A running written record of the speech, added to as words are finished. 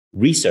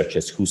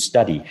researchers who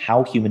study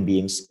how human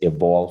beings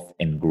evolve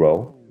and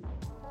grow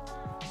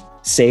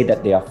say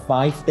that there are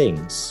 5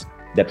 things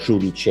that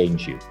truly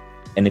change you.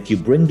 And if you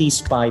bring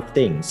these 5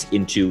 things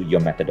into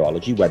your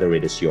methodology, whether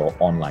it is your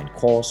online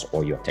course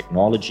or your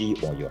technology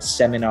or your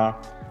seminar,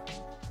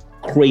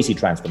 crazy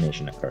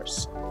transformation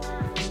occurs.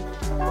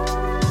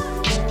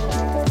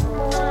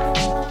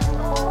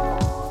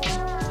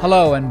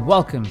 Hello and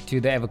welcome to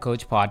the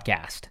EverCoach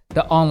podcast,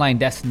 the online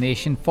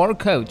destination for a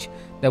coach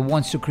that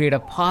wants to create a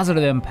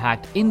positive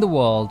impact in the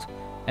world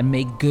and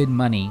make good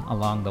money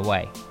along the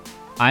way.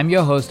 I'm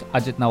your host,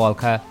 Ajit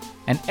Nawalkar,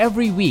 and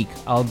every week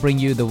I'll bring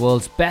you the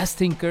world's best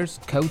thinkers,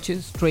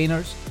 coaches,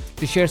 trainers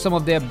to share some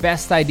of their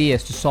best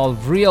ideas to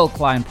solve real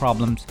client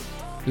problems,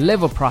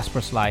 live a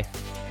prosperous life,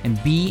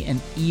 and be an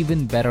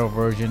even better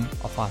version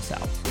of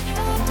ourselves.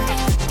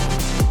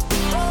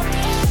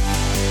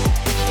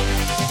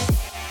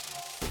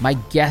 My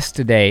guest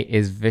today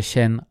is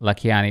Vishen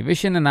Lakhiani.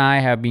 Vishen and I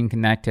have been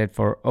connected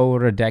for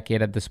over a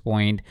decade at this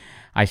point.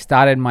 I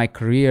started my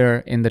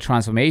career in the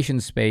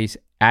transformation space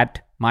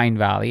at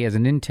Mindvalley as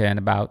an intern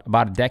about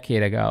a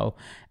decade ago.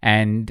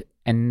 And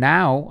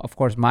now, of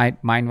course,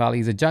 Mindvalley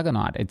is a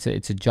juggernaut. It's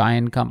a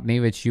giant company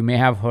which you may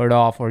have heard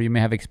of or you may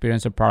have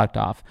experienced a product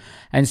of.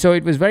 And so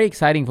it was very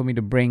exciting for me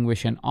to bring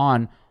Vishen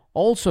on,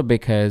 also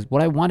because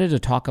what I wanted to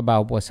talk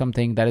about was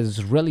something that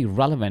is really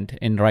relevant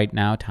in right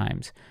now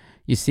times.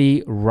 You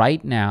see,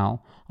 right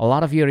now, a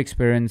lot of you are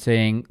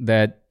experiencing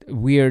that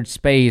weird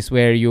space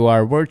where you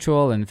are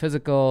virtual and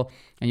physical,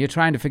 and you're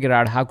trying to figure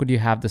out how could you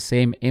have the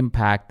same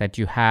impact that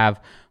you have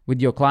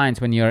with your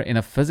clients when you're in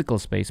a physical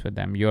space with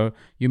them. You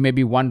may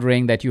be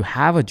wondering that you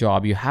have a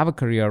job, you have a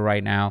career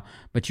right now,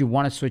 but you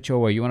want to switch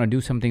over, you want to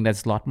do something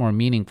that's a lot more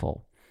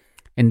meaningful.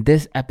 In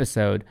this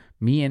episode,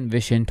 me and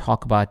Vishen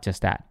talk about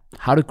just that.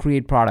 How to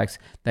create products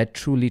that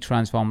truly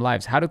transform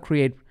lives. How to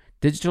create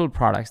digital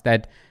products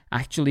that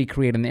actually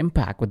create an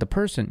impact with the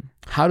person.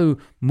 How to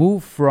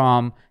move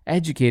from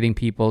educating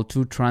people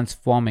to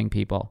transforming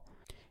people.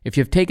 If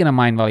you've taken a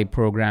Mindvalley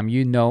program,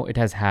 you know it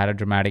has had a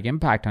dramatic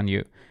impact on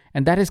you.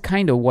 And that is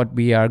kind of what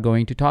we are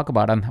going to talk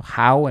about on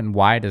how and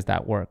why does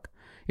that work.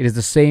 It is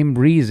the same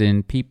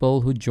reason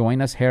people who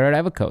join us here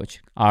at EverCoach,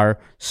 our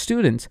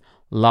students,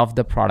 love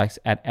the products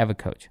at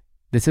EverCoach.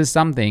 This is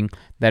something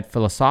that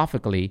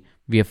philosophically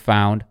we have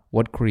found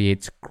what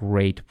creates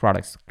great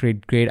products,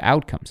 great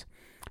outcomes.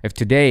 If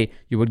today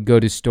you would go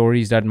to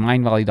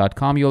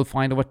stories.mindvalley.com, you'll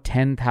find over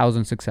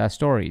 10,000 success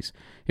stories.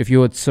 If you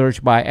would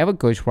search by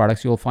EverCoach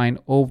products, you'll find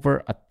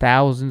over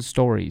 1,000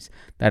 stories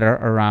that are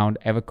around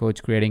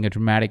EverCoach creating a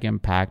dramatic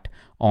impact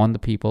on the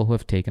people who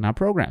have taken our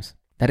programs.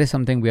 That is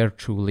something we are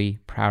truly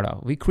proud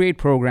of. We create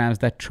programs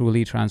that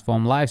truly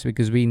transform lives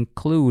because we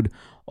include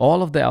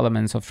all of the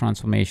elements of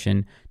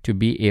transformation to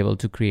be able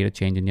to create a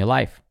change in your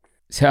life.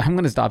 So I'm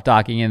going to stop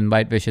talking and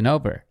invite Vishen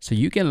over so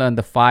you can learn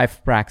the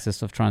 5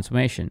 practices of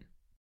transformation.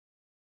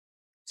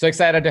 So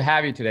excited to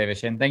have you today,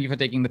 Vishen. Thank you for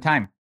taking the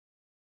time.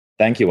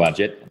 Thank you,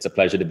 Ajit. It's a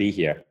pleasure to be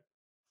here.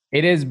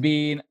 It has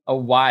been a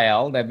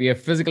while that we have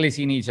physically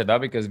seen each other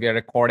because we are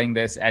recording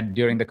this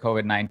during the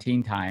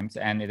COVID-19 times,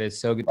 and it is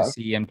so good to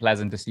see and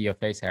pleasant to see your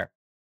face here.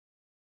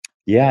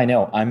 Yeah, I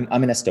know. I'm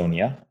in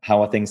Estonia.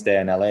 How are things there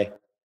in LA?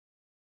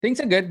 Things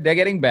are good. They're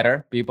getting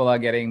better. People are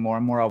getting more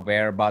and more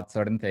aware about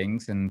certain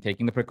things and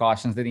taking the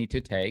precautions they need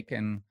to take.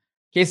 And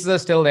cases are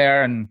still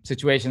there and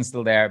situations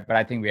still there, but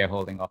I think we are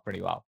holding off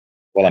pretty well.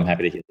 Well, I'm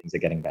happy to hear things are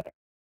getting better.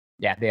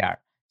 Yeah, they are.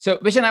 So,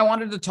 Vishen, I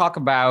wanted to talk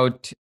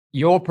about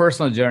your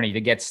personal journey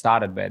to get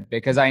started with,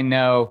 because I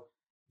know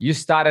you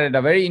started at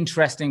a very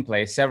interesting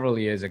place several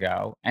years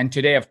ago. And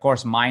today, of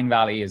course,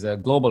 Mindvalley is a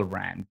global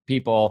brand.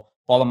 People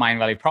follow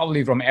Mindvalley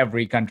probably from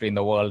every country in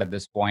the world at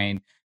this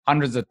point,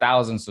 hundreds of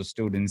thousands of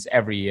students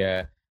every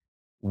year.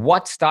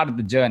 What started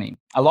the journey?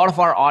 A lot of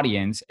our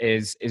audience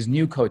is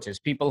new coaches,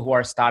 people who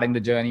are starting the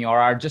journey or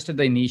are just at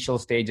the initial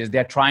stages.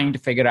 They're trying to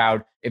figure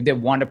out if they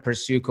want to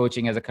pursue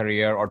coaching as a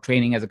career or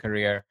training as a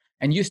career.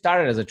 And you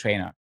started as a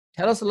trainer.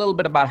 Tell us a little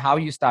bit about how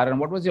you started and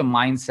what was your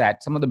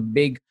mindset, some of the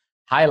big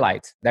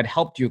highlights that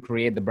helped you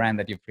create the brand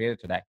that you've created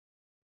today.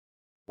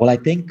 Well, I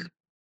think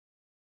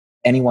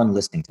anyone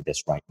listening to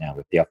this right now,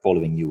 if they are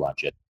following you,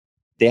 Ajit,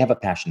 they have a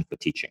passion for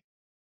teaching.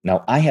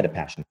 Now, I had a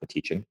passion for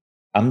teaching.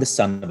 I'm the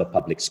son of a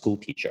public school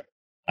teacher.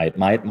 I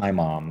admired my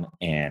mom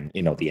and,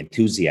 the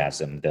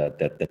enthusiasm,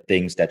 the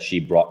things that she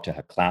brought to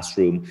her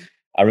classroom.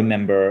 I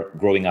remember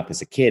growing up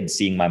as a kid,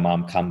 seeing my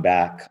mom come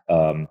back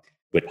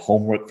with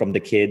homework from the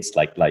kids,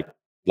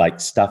 like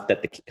stuff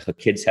that her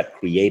kids had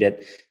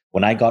created.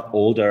 When I got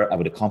older, I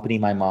would accompany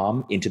my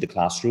mom into the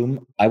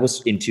classroom. I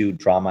was into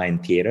drama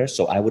and theater,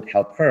 so I would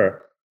help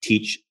her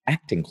teach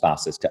acting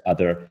classes to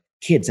other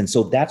kids. And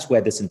so that's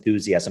where this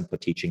enthusiasm for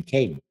teaching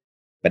came.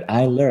 But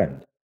I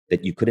learned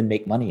that you couldn't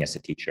make money as a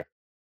teacher.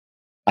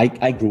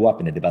 I grew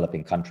up in a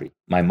developing country.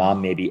 My mom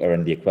maybe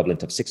earned the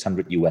equivalent of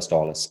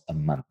 $600 a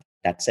month.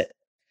 That's it.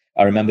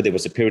 I remember there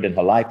was a period in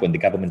her life when the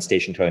government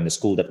stationed her in a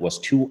school that was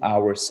 2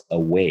 hours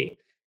away.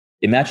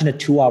 Imagine a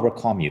 2-hour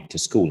commute to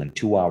school and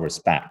 2 hours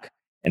back.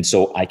 And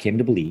so I came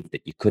to believe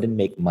that you couldn't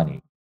make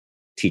money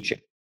teaching.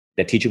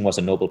 that teaching was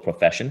a noble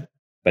profession,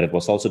 but it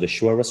was also the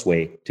surest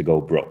way to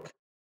go broke.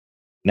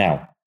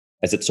 Now,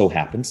 as it so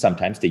happens,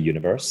 sometimes the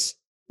universe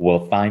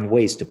will find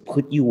ways to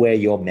put you where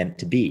you're meant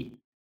to be.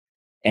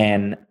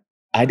 And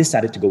I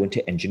decided to go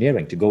into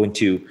engineering, to go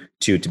into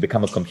to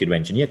become a computer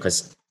engineer,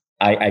 because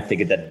I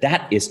figured that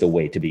that is the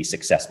way to be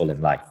successful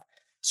in life.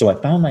 So I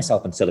found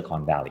myself in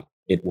Silicon Valley.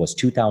 It was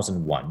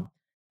 2001.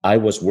 I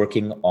was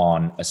working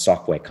on a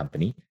software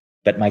company,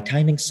 but my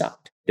timing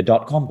sucked. The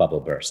dot-com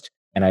bubble burst,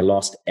 and I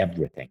lost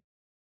everything.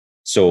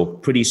 So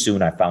pretty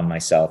soon I found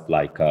myself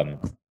like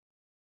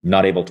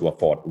not able to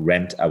afford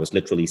rent. I was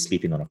literally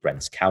sleeping on a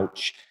friend's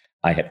couch.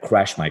 I had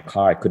crashed my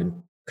car. I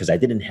couldn't, because I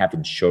didn't have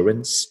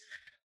insurance.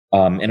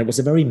 And it was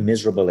a very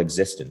miserable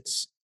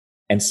existence.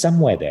 And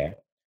somewhere there,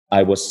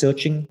 I was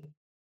searching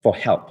for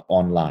help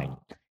online,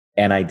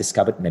 and I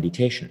discovered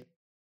meditation.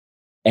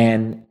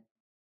 And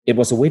it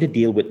was a way to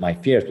deal with my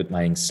fears, with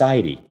my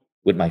anxiety,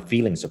 with my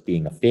feelings of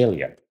being a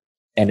failure.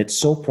 And it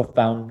so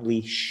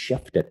profoundly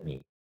shifted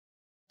me.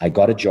 I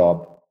got a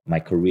job, my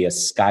career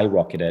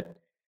skyrocketed.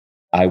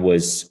 I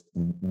was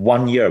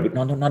 1 year,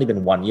 not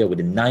even 1 year,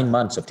 within 9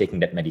 months of taking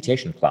that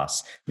meditation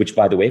class, which,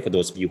 by the way, for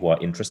those of you who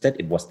are interested,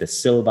 it was the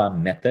Silva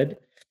method.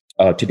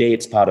 Today,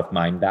 it's part of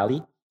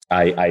Mindvalley.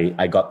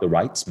 I got the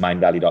rights,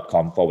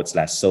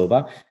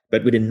 mindvalley.com/Silva.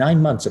 But within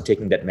 9 months of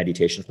taking that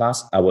meditation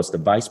class, I was the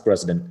vice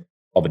president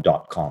of a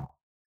 .com,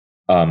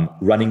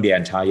 running the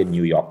entire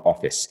New York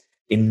office.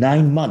 In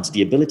 9 months,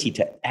 the ability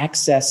to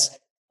access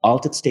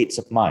altered states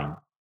of mind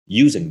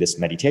using this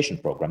meditation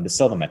program, the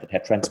Silva method,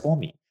 had transformed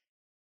me.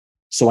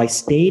 So I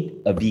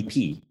stayed a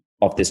VP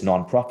of this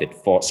nonprofit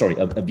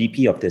a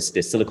VP of this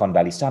Silicon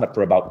Valley startup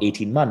for about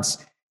 18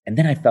 months. And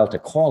then I felt a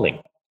calling.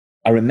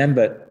 I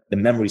remember the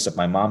memories of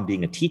my mom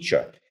being a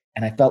teacher,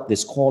 and I felt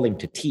this calling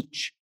to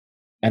teach.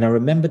 And I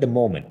remember the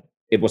moment.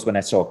 It was when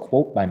I saw a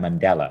quote by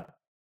Mandela.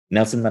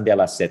 Nelson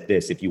Mandela said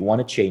this: if you want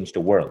to change the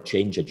world,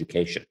 change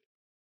education.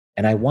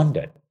 And I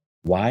wondered,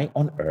 why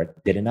on earth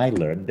didn't I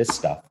learn this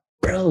stuff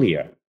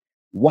earlier?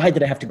 Why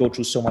did I have to go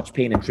through so much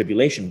pain and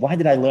tribulation? Why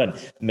did I learn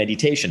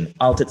meditation,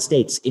 altered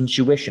states,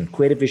 intuition,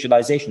 creative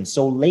visualization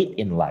so late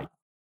in life?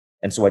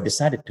 And so I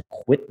decided to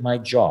quit my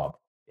job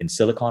in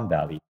Silicon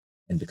Valley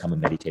and become a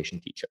meditation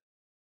teacher.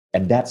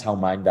 And that's how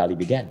Mindvalley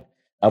began.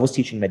 I was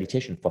teaching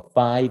meditation for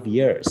 5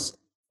 years,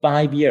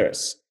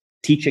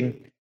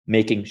 teaching,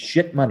 making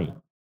shit money,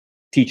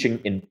 teaching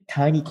in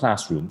tiny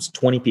classrooms,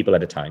 20 people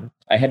at a time.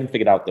 I hadn't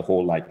figured out the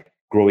whole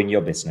growing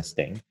your business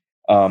thing,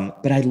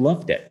 but I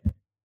loved it.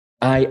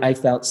 I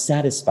felt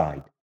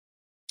satisfied.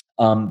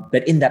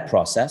 But in that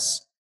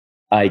process,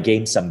 I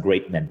gained some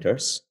great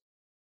mentors,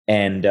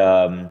 and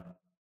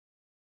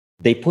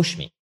they pushed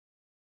me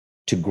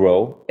to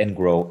grow and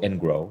grow and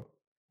grow.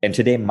 And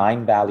today,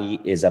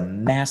 Mindvalley is a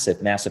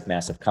massive, massive,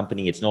 massive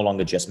company. It's no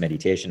longer just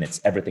meditation.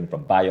 It's everything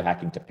from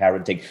biohacking to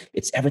parenting.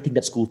 It's everything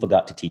that school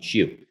forgot to teach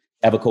you.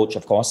 EverCoach,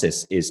 of course,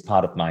 is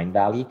part of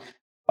Mindvalley.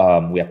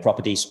 We have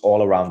properties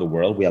all around the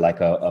world. We are like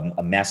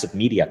a massive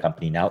media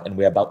company now, and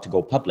we're about to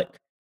go public.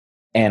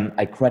 And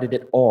I credit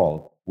it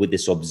all with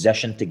this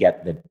obsession to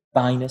get the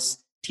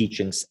finest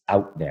teachings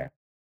out there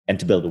and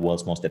to build the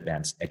world's most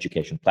advanced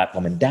education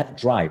platform. And that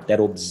drive, that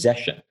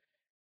obsession,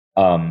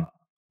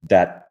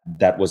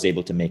 that was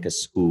able to make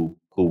us who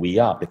we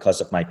are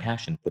because of my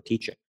passion for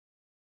teaching.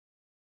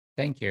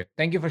 Thank you.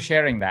 Thank you for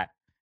sharing that.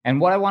 And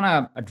what I want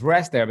to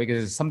address there,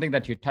 because it's something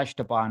that you touched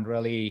upon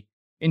really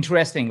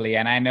interestingly,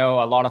 and I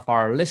know a lot of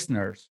our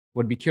listeners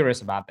would be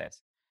curious about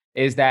this,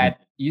 is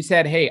that you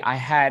said, hey, I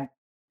had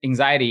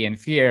anxiety and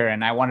fear,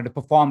 and I wanted to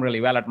perform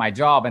really well at my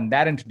job. And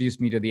that introduced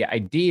me to the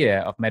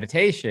idea of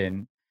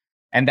meditation.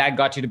 And that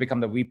got you to become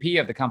the VP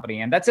of the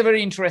company. And that's a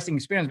very interesting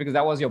experience, because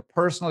that was your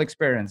personal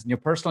experience and your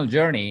personal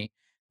journey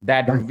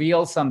that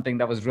revealed something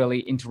that was really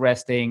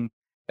interesting,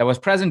 that was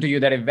present to you,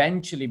 that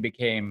eventually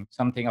became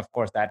something, of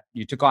course, that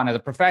you took on as a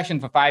profession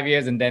for 5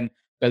 years and then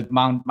built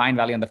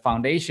Mindvalley on the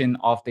foundation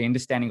of the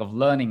understanding of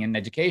learning and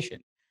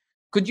education.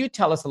 Could you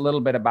tell us a little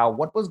bit about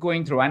what was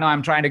going through? I know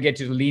I'm trying to get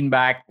you to lean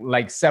back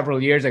like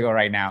several years ago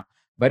right now,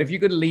 but if you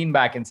could lean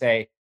back and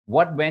say,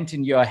 what went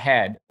in your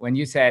head when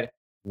you said,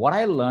 what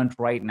I learned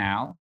right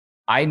now,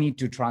 I need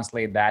to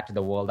translate that to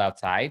the world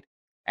outside?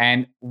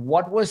 And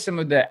what were some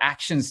of the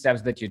action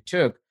steps that you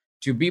took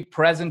to be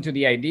present to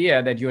the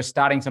idea that you're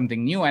starting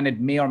something new and it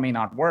may or may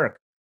not work?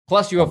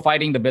 Plus, you were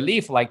fighting the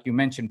belief, like you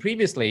mentioned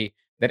previously,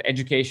 that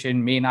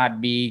education may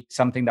not be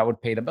something that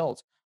would pay the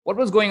bills. What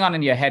was going on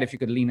in your head, if you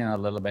could lean in a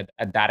little bit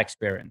at that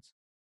experience?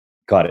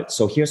 Got it.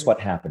 So here's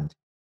what happened.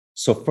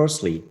 So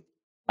firstly,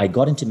 I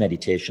got into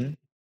meditation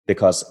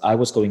because I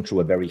was going through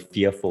a very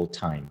fearful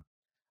time.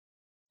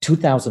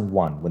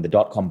 2001, when the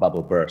dot-com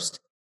bubble burst,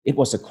 it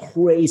was a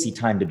crazy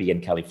time to be in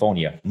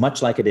California,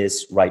 much like it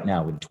is right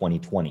now in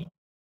 2020,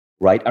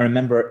 right? I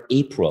remember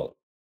April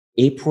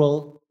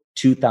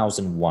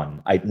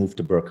 2001, I moved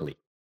to Berkeley.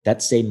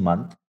 That same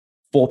month,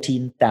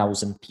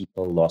 14,000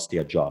 people lost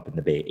their job in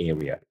the Bay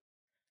Area.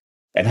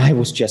 And I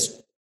was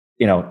just,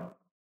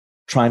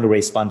 trying to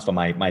raise funds for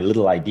my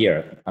little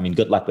idea. I mean,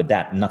 good luck with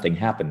that. Nothing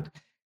happened.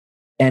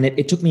 And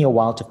it took me a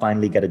while to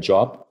finally get a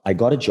job. I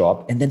got a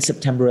job, and then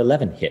September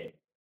 11 hit.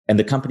 And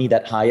the company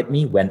that hired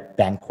me went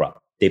bankrupt.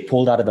 They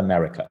pulled out of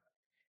America.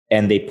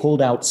 And they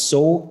pulled out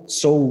so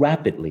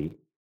rapidly,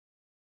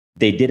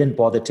 they didn't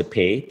bother to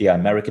pay their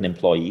American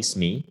employees,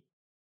 me,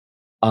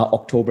 our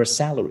October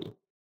salary.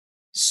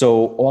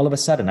 So all of a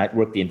sudden, I'd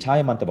worked the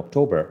entire month of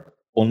October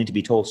only to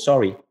be told,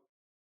 sorry,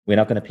 we're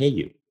not going to pay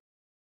you.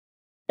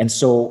 And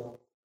so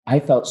I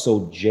felt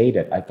so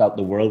jaded. I felt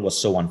the world was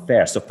so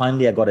unfair. So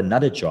finally, I got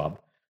another job.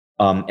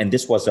 And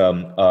this was a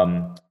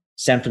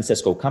San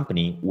Francisco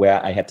company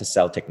where I had to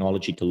sell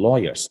technology to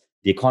lawyers.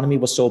 The economy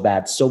was so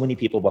bad. So many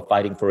people were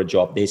fighting for a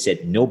job. They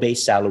said, no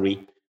base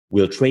salary.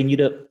 We'll train you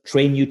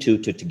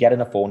to get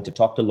on a phone to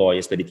talk to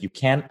lawyers. But if you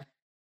can't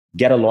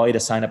get a lawyer to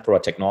sign up for a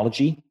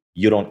technology,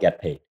 you don't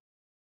get paid.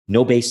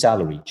 No base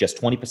salary,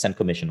 just 20%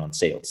 commission on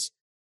sales.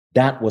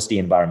 That was the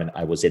environment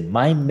I was in.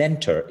 My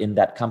mentor in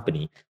that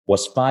company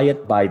was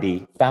fired by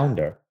the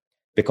founder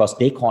because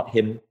they caught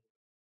him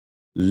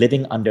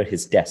living under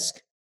his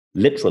desk.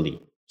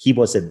 Literally, he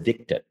was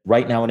evicted.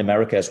 Right now in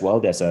America as well,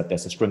 there's a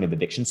string of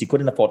evictions. He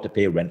couldn't afford to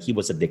pay rent. He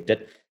was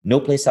evicted. No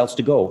place else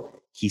to go.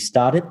 He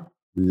started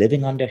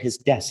living under his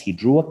desk. He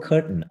drew a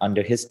curtain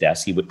under his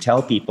desk. He would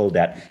tell people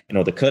that,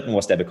 the curtain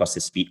was there because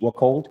his feet were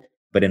cold.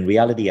 But in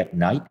reality, at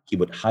night, he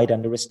would hide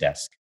under his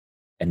desk,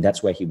 and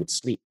that's where he would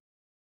sleep.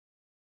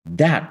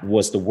 That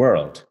was the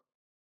world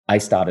I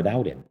started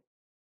out in.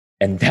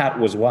 And that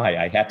was why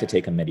I had to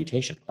take a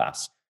meditation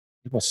class.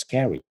 It was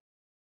scary.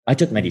 I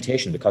took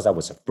meditation because I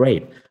was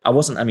afraid. I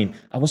wasn't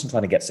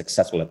trying to get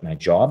successful at my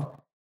job.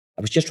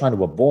 I was just trying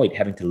to avoid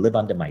having to live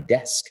under my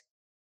desk.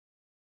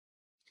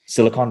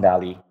 Silicon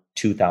Valley,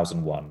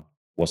 2001,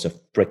 was a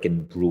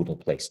freaking brutal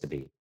place to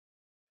be.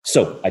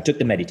 So I took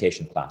the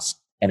meditation class,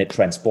 and it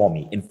transformed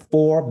me. In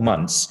 4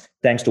 months,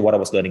 thanks to what I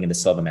was learning in the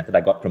Silver Method,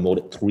 I got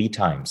promoted 3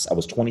 times. I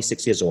was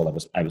 26 years old.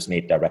 I was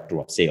made director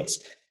of sales.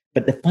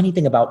 But the funny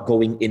thing about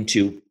going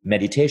into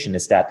meditation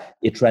is that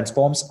it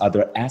transforms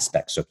other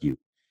aspects of you.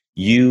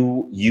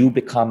 You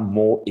become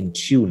more in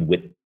tune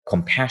with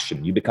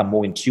compassion. You become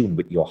more in tune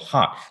with your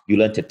heart. You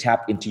learn to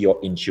tap into your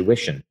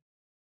intuition.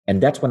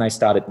 And that's when I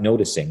started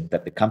noticing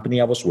that the company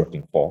I was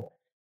working for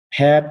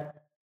had,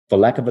 for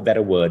lack of a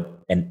better word,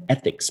 an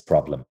ethics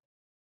problem.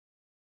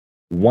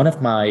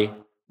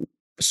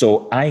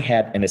 So I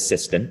had an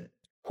assistant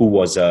who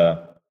was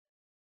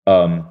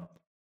an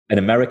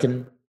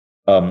American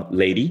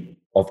lady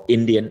of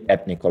Indian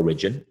ethnic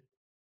origin,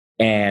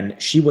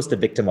 and she was the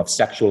victim of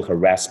sexual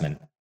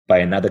harassment by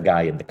another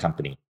guy in the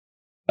company,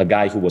 a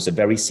guy who was a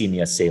very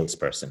senior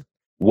salesperson,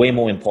 way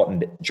more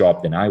important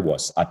job than I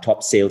was, a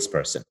top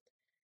salesperson.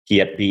 He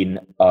had been,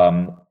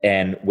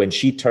 and when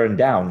she turned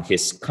down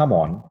his come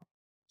on,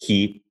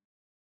 he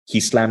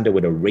slammed her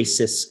with a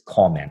racist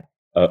comment.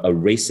 A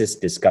racist,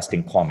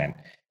 disgusting comment.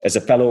 As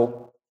a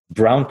fellow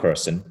brown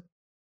person,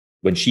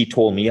 when she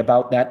told me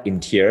about that in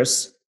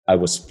tears, I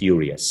was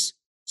furious.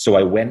 So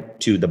I went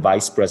to the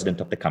vice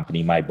president of the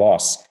company, my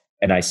boss,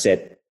 and I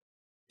said,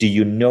 do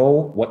you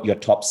know what your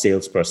top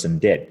salesperson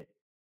did?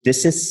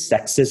 This is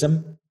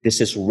sexism.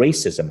 This is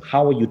racism.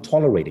 How are you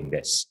tolerating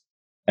this?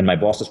 And my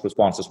boss's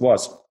response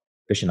was,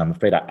 Vishen, I'm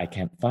afraid I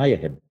can't fire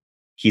him.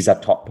 He's a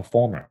top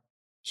performer.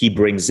 He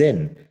brings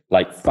in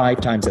like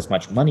 5 times as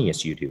much money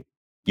as you do.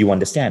 You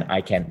understand,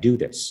 I can't do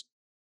this.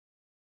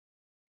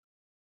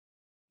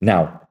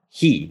 Now,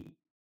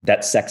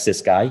 that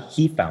sexist guy,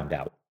 he found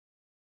out.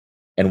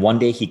 And one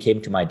day he came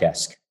to my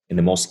desk in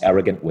the most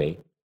arrogant way.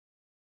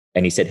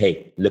 And he said,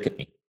 hey, look at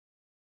me.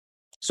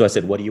 So I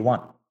said, what do you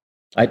want?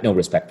 I had no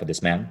respect for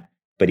this man.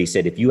 But he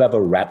said, if you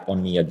ever rat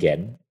on me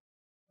again,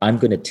 I'm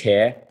going to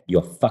tear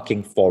your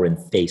fucking foreign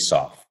face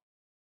off.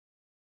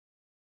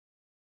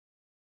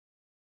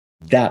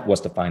 That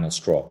was the final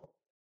straw.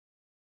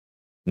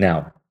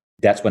 Now,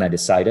 that's when I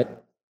decided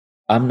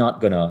I'm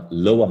not going to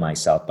lower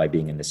myself by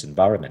being in this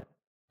environment.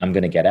 I'm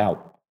going to get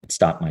out and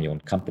start my own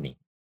company.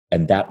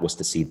 And that was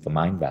the seed for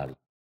Mindvalley.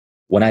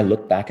 When I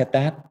look back at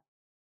that,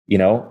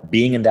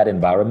 being in that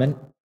environment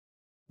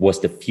was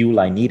the fuel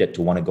I needed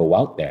to want to go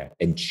out there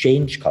and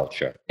change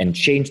culture and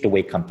change the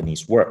way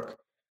companies work.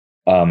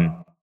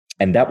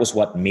 And that was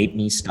what made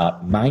me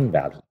start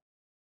Mindvalley,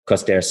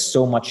 because there's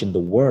so much in the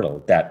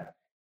world that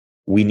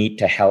we need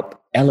to help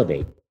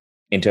elevate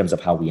in terms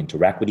of how we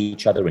interact with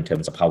each other, in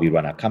terms of how we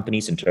run our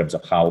companies, in terms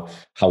of how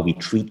we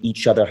treat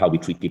each other, how we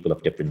treat people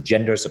of different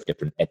genders, of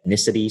different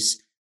ethnicities.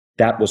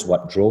 That was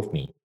what drove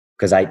me,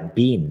 because I'd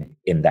been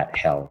in that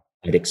hell.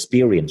 I'd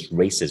experienced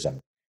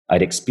racism.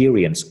 I'd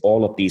experienced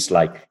all of these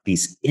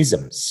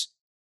isms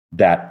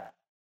that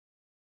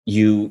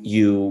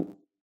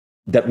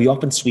that we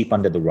often sweep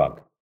under the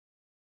rug.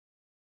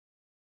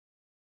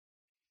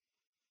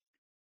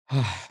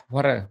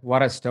 What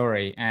a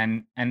story.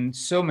 And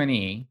so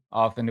many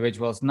of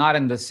individuals, not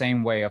in the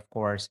same way, of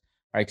course,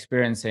 are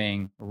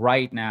experiencing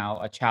right now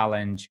a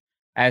challenge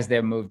as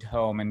they've moved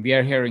home. And we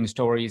are hearing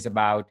stories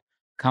about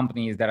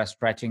companies that are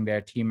stretching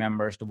their team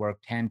members to work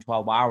 10,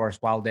 12 hours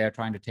while they're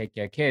trying to take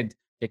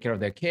care of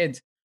their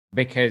kids,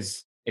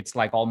 because it's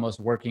like almost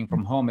working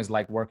from home is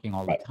like working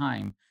all the Right.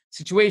 time.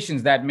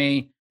 Situations that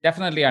may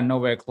definitely are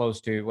nowhere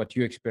close to what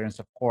you experience,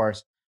 of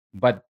course,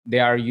 but they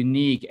are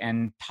unique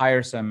and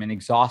tiresome and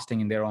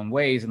exhausting in their own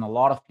ways. And a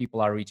lot of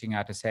people are reaching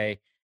out to say,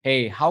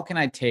 hey, how can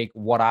I take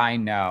what I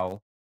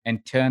know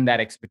and turn that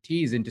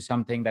expertise into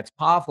something that's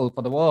powerful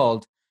for the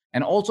world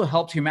and also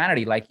helps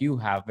humanity, like you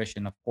have,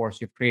 Vishen? Of course,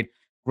 you've created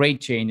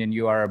great change and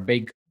you are a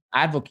big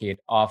advocate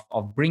of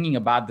bringing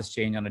about this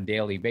change on a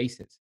daily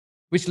basis,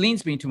 which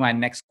leads me to my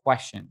next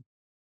question.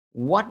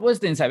 What was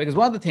the insight? Because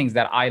one of the things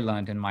that I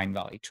learned in Mind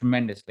Valley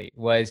tremendously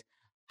was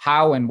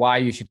how and why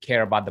you should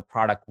care about the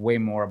product way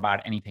more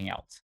about anything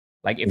else.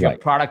 Like if your Right.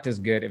 product is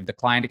good, if the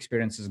client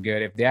experience is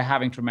good, if they're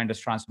having tremendous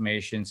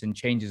transformations and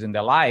changes in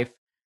their life,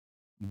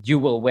 you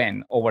will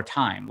win over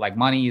time. Like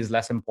money is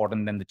less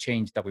important than the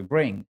change that we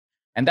bring.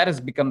 And that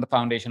has become the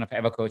foundation of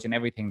EverCoach and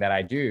everything that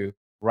I do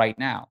right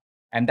now.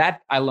 And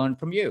that I learned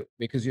from you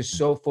because you're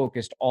so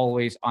focused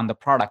always on the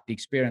product, the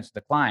experience of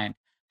the client,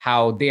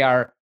 how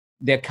they're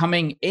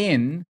coming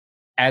in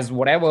as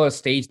whatever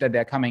stage that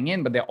they're coming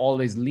in, but they're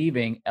always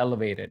leaving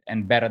elevated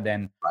and better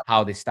than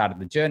how they started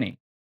the journey.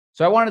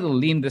 So I wanted to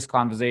lean this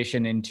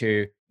conversation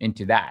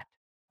into that.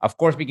 Of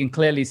course, we can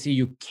clearly see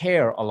you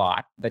care a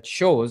lot. That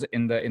shows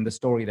in the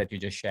story that you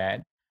just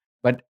shared.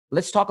 But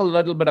let's talk a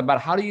little bit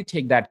about how do you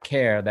take that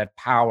care, that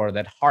power,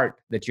 that heart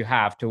that you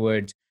have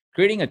towards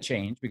creating a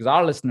change? Because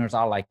our listeners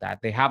are like that.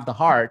 They have the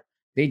heart,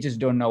 they just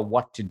don't know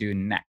what to do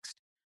next.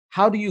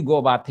 How do you go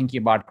about thinking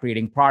about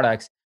creating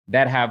products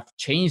that have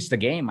changed the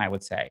game, I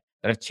would say,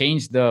 that have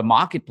changed the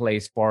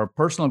marketplace for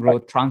personal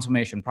growth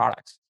transformation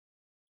products?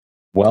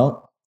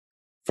 Well,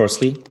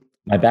 firstly,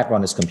 my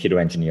background is computer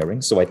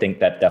engineering. So I think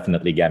that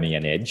definitely gave me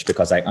an edge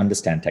because I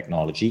understand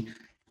technology.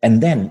 And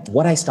then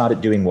what I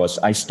started doing was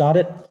I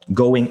started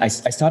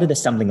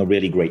assembling a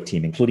really great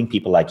team, including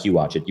people like you,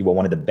 Ajit. You were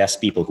one of the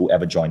best people who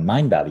ever joined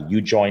Mind Valley. You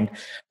joined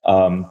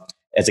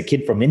as a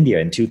kid from India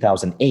in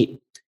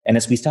 2008. And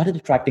as we started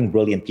attracting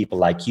brilliant people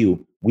like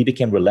you, we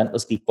became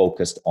relentlessly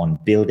focused on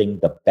building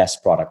the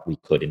best product we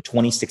could. In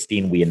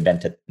 2016, we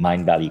invented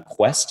Mind Valley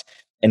Quest.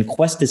 And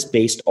Quest is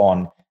based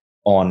on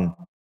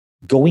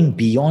going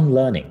beyond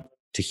learning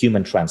to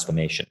human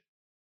transformation.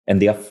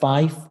 And there are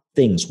 5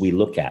 things we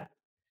look at,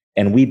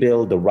 and we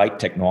build the right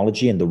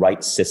technology and the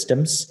right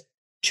systems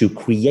to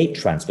create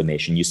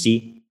transformation. You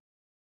see,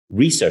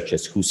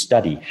 researchers who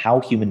study how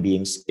human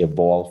beings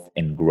evolve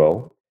and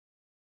grow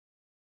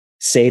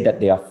say that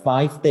there are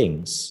 5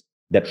 things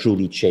that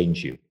truly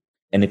change you.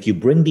 And if you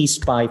bring these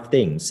 5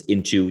 things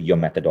into your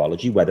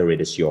methodology, whether it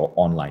is your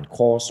online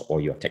course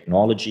or your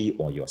technology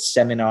or your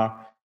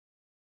seminar,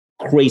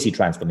 crazy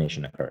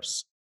transformation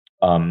occurs.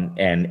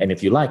 And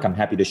if you like, I'm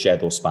happy to share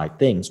those 5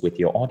 things with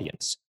your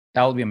audience.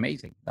 That will be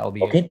amazing. That will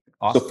be Okay.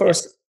 awesome. So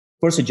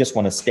first, I just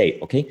want to state,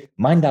 okay,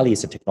 Mind Valley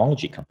is a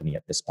technology company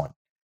at this point.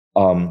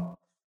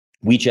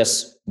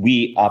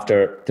 We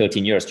after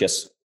 13 years,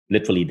 just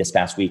literally this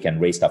past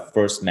weekend, raised our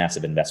first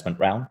massive investment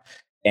round.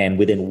 And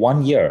within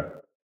 1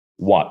 year,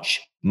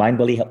 watch, Mind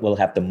Valley will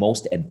have the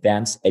most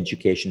advanced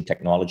education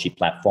technology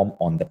platform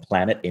on the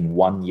planet in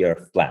 1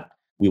 year flat.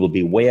 We will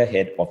be way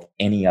ahead of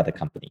any other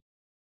company.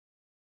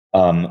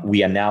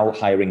 We are now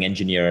hiring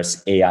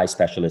engineers, AI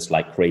specialists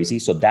like crazy.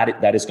 So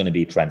that is going to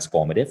be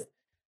transformative.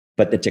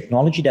 But the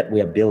technology that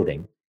we are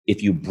building,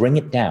 if you bring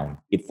it down,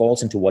 it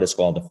falls into what is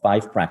called the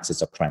 5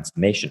 practices of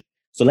transformation.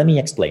 So let me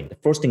explain. The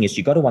first thing is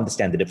you got to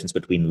understand the difference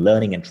between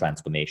learning and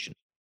transformation.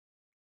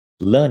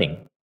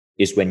 Learning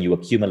is when you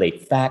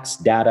accumulate facts,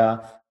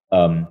 data,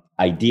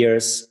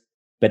 ideas,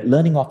 but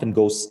learning often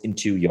goes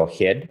into your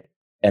head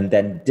and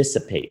then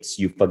dissipates.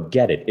 You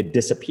forget it. It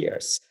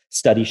disappears.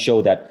 Studies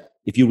show that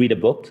if you read a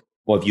book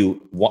or if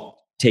you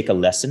take a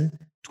lesson,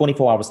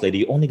 24 hours later,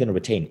 you're only going to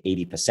retain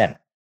 80%.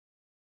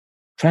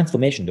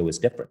 Transformation, though, is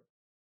different.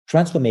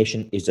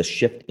 Transformation is a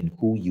shift in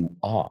who you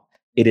are.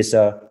 It is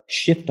a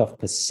shift of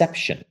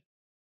perception,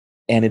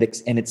 and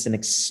it's an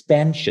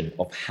expansion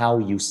of how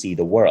you see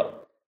the world.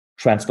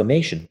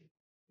 Transformation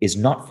is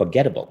not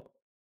forgettable.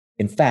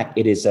 In fact,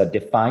 it is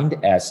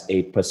defined as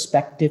a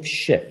perspective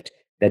shift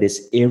that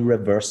is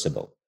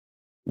irreversible.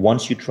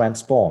 Once you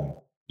transform,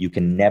 you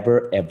can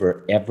never,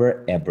 ever,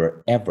 ever,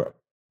 ever, ever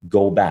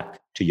go back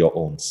to your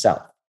own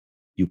self.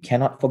 You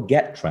cannot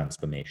forget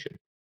transformation.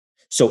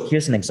 So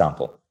here's an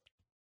example.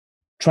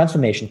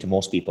 Transformation to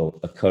most people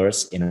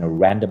occurs in a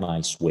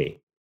randomized way.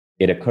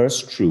 It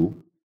occurs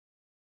through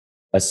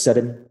a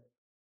sudden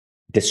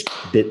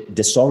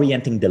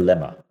disorienting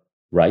dilemma,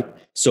 right?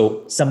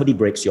 So somebody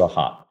breaks your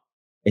heart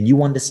and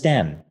you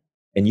understand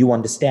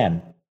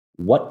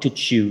what to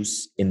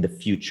choose in the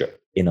future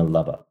in a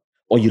lover.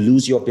 Or you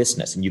lose your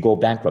business and you go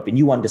bankrupt and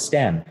you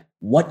understand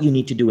what you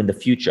need to do in the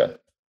future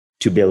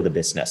to build a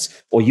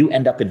business. Or you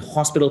end up in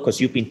hospital because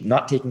you've been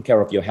not taking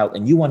care of your health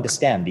and you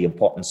understand the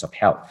importance of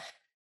health.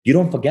 You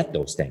don't forget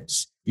those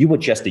things.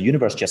 The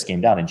universe just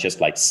came down and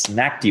just like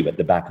smacked you at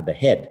the back of the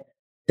head.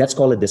 That's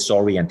called a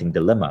disorienting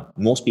dilemma.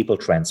 Most people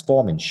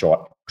transform, in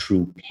short,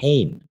 through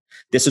pain.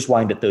 This is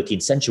why in the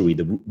 13th century,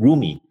 the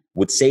Rumi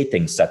would say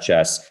things such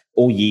as,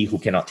 "O ye who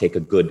cannot take a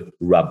good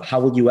rub, how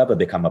will you ever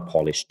become a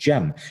polished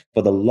gem?"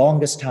 For the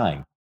longest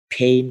time,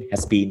 pain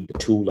has been the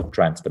tool of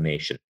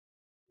transformation,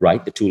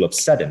 right? The tool of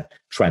sudden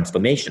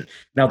transformation.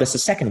 Now, there's a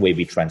second way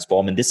we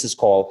transform, and this is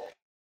called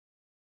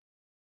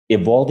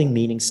evolving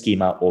meaning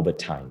schema over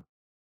time.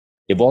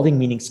 Evolving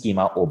meaning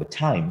schema over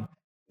time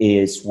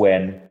is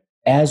when,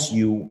 as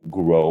you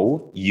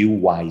grow, you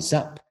wise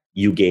up,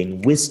 you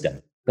gain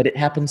wisdom, but it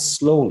happens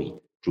slowly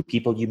through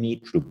people you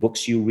meet, through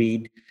books you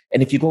read.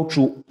 And if you go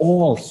through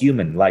all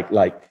human, like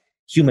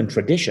human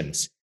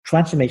traditions,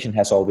 transformation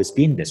has always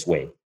been this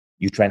way.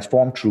 You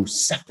transform through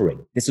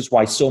suffering. This is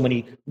why so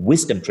many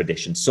wisdom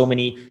traditions, so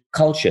many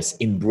cultures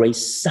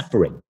embrace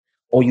suffering.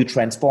 Or you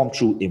transform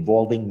through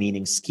evolving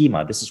meaning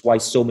schema. This is why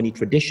so many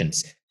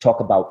traditions talk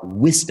about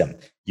wisdom.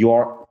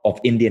 You're of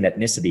Indian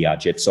ethnicity,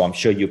 Ajit, so I'm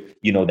sure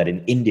you know that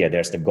in India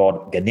there's the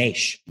god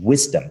Ganesh,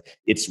 wisdom.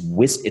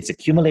 It's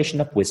accumulation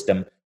of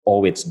wisdom,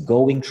 or it's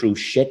going through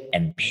shit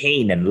and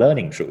pain and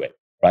learning through it,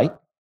 right?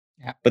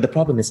 Yeah. But the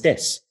problem is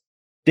this.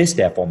 This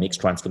therefore makes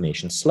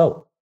transformation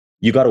slow.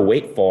 You got to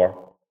wait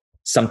for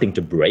something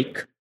to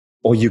break,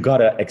 or you got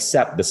to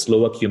accept the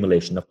slow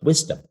accumulation of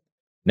wisdom.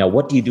 Now,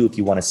 what do you do if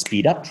you want to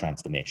speed up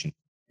transformation?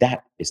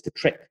 That is the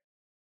trick.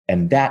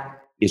 And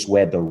that is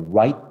where the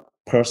right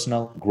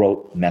personal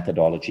growth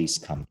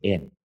methodologies come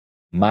in.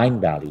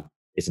 Mindvalley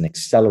is an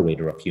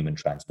accelerator of human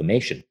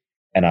transformation,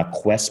 and our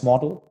Quest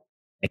model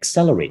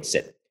accelerates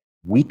it.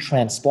 We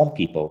transform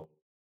people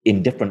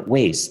in different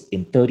ways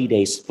in 30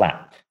 days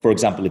flat. For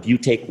example, if you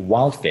take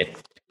WildFit,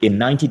 in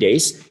 90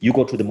 days, you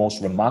go through the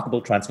most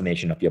remarkable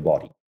transformation of your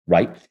body,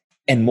 right?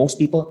 And most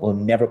people will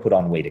never put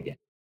on weight again.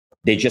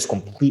 They just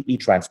completely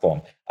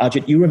transform.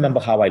 Ajit, you remember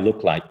how I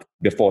looked like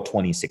before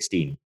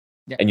 2016.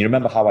 Yeah. And you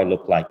remember how I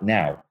look like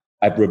now.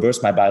 I've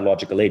reversed my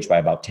biological age by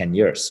about 10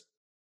 years.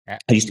 Yeah.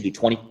 I used to be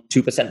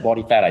 22%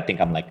 body fat. I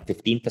think I'm like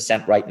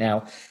 15% right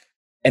now.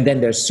 And then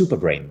there's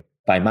Superbrain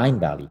by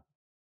Mindvalley.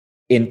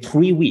 In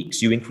 3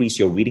 weeks, you increase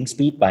your reading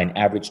speed by an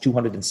average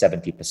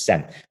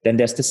 270%. Then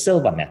there's the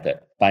Silva method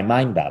by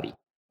Mindvalley.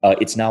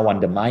 It's now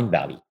under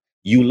Mindvalley.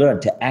 You learn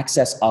to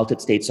access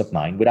altered states of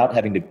mind without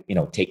having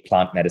to, take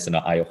plant medicine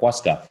or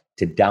ayahuasca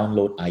to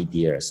download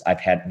ideas. I've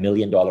had $1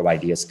 million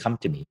ideas come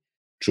to me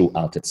through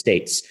altered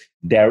states.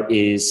 There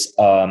is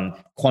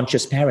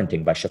Conscious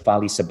Parenting by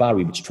Shafali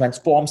Sabari, which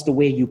transforms the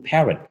way you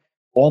parent.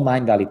 All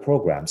Mindvalley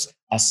programs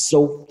are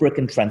so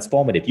freaking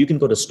transformative. You can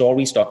go to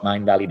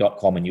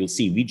stories.mindvalley.com and you'll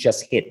see we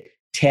just hit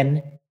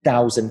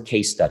 10,000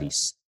 case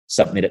studies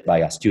submitted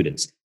by our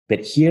students.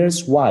 But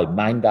here's why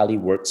Mindvalley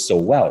works so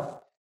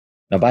well.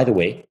 Now, by the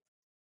way,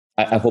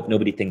 I hope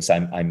nobody thinks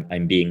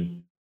I'm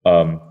being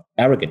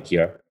arrogant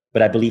here,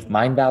 but I believe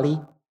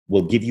Mindvalley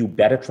will give you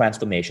better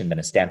transformation than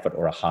a Stanford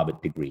or a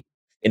Harvard degree.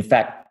 In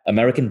fact,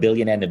 American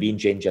billionaire Naveen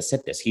Jain just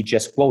said this. He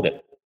just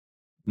quoted,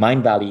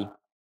 Mindvalley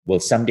will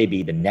someday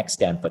be the next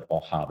Stanford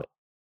or Harvard.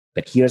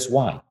 But here's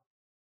why.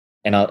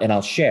 And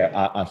I'll share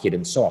our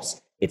hidden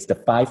sauce. It's the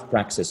 5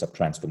 praxis of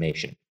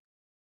transformation.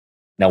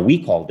 Now,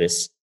 we call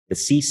this the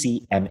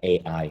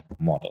CCMAI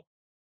model.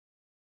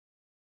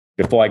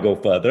 Before I go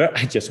further,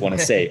 I just want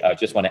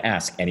to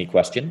ask, any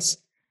questions?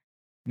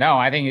 No,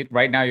 I think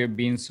right now you're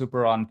being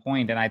super on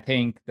point, and I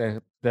think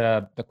the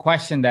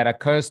question that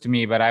occurs to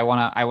me, but I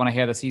wanna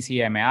hear the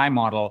CCMAI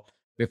model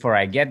before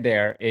I get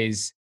there,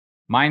 is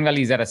Mindvalley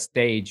is at a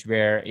stage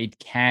where it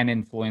can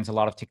influence a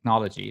lot of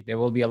technology. There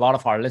will be a lot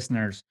of our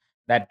listeners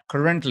that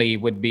currently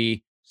would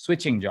be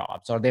switching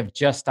jobs, or they've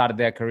just started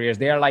their careers.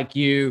 They are like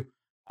you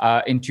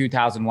in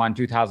 2001,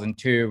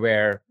 2002,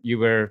 where you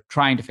were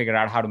trying to figure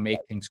out how to make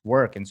things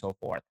work and so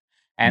forth.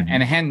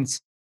 And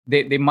hence,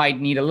 they might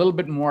need a little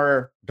bit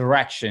more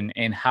direction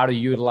in how to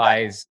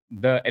utilize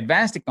the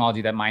advanced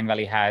technology that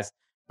Mindvalley has,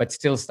 but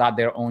still start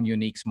their own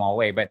unique small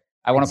way. But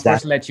I want to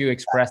first let you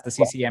express the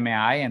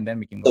CCMAI, and then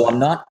we can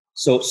go.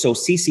 So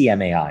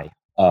CCMAI,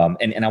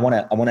 and I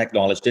want to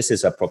acknowledge this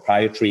is a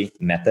proprietary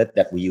method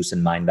that we use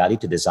in Mindvalley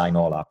to design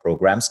all our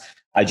programs.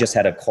 I just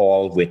had a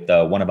call with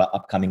one of our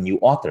upcoming new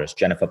authors,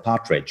 Jennifer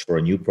Partridge, for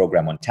a new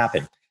program on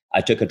tapping.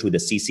 I took her through the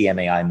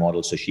CCMAI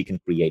model so she can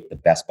create the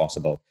best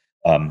possible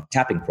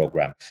tapping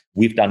program.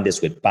 We've done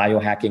this with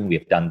biohacking.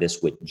 We've done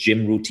this with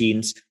gym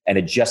routines, and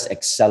it just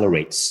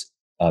accelerates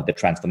the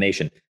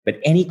transformation. But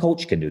any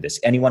coach can do this.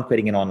 Anyone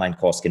creating an online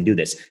course can do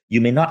this.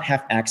 You may not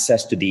have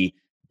access to the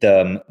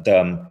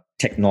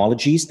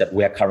technologies that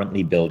we're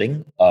currently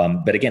building.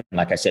 But again,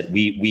 like I said,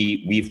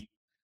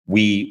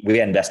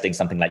 we're investing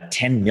something like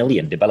 10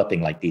 million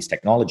developing like these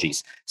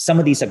technologies. Some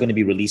of these are going to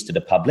be released to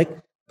the public,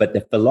 but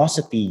the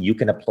philosophy you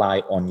can apply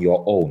on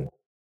your own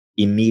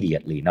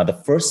immediately. Now, the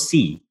first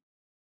C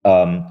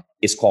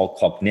is called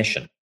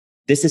cognition.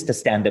 This is the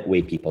standard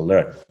way people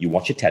learn. You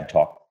watch a TED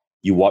Talk,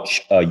 you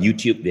watch a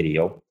YouTube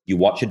video, you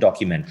watch a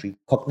documentary.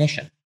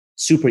 Cognition,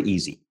 super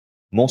easy.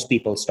 Most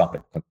people stop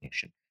at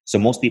cognition. So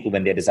most people,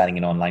 when they're designing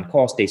an online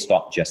course, they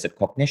stop just at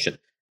cognition.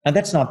 And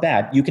that's not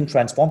bad. You can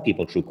transform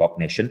people through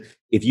cognition.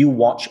 If you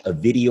watch a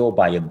video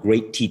by a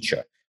great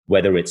teacher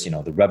whether it's,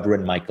 the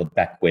Reverend Michael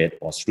Beckwith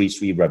or Sri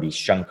Sri Ravi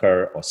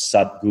Shankar or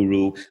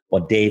Sadhguru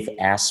or Dave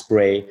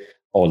Asprey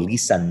or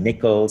Lisa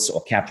Nichols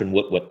or Catherine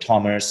Woodward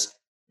Thomas.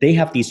 They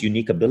have this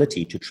unique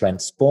ability to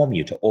transform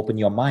you, to open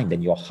your mind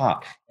and your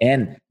heart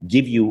and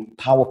give you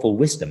powerful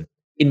wisdom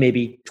in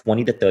maybe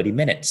 20 to 30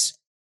 minutes.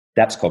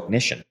 That's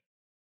cognition.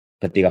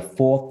 But there are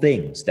 4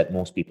 things that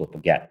most people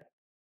forget.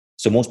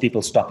 So most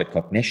people stop at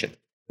cognition.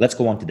 Let's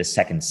go on to the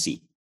second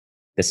C.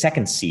 The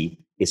second C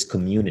is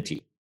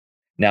community.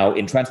 Now,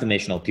 in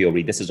transformational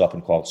theory, this is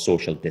often called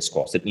social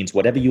discourse. It means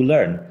whatever you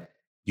learn,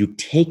 you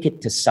take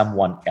it to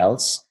someone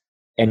else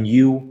and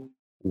you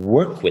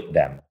work with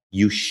them,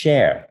 you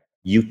share,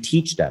 you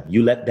teach them,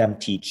 you let them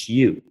teach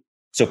you.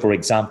 So for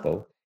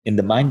example, in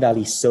the Mind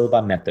Valley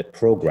Silva Method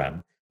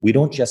program, we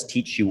don't just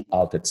teach you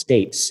altered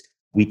states,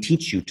 we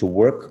teach you to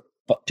work,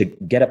 to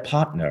get a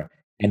partner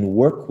and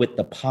work with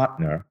the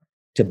partner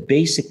to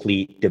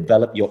basically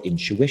develop your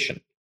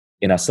intuition.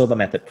 In our Silva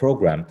Method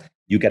program,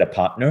 you get a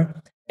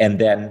partner, and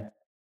then,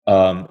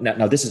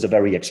 now this is a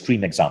very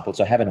extreme example,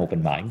 so have an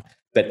open mind,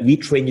 but we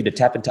train you to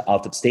tap into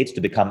altered states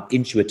to become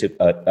intuitive,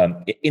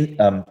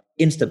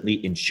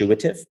 instantly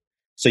intuitive.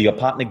 So your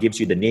partner gives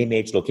you the name,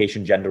 age,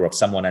 location, gender of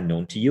someone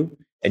unknown to you,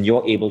 and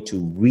you're able to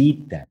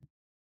read them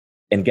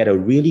and get a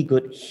really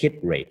good hit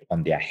rate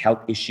on their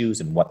health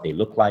issues and what they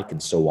look like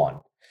and so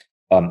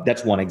on.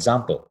 That's one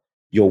example.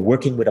 You're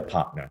working with a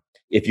partner.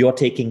 If you're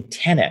taking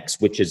 10X,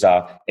 which is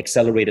our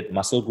accelerated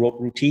muscle growth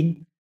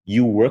routine,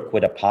 you work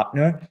with a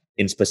partner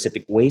in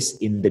specific ways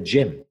in the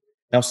gym.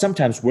 Now,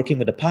 sometimes working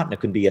with a partner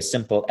can be as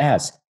simple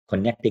as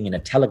connecting in a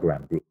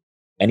Telegram group.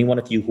 Any one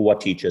of you who are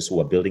teachers who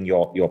are building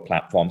your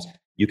platforms,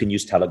 you can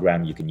use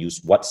Telegram, you can use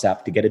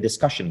WhatsApp to get a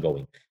discussion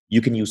going.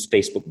 You can use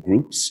Facebook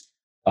groups.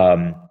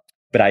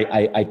 But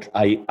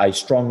I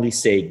strongly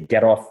say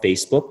get off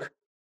Facebook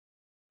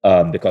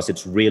because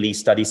it's really,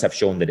 studies have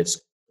shown that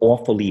it's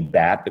awfully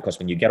bad, because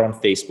when you get on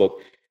Facebook,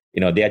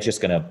 they're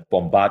just going to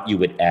bombard you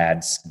with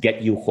ads,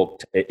 get you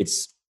hooked.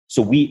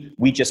 So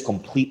we just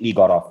completely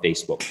got off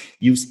Facebook.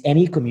 Use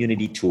any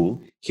community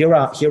tool. Here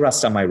are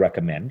some I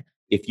recommend.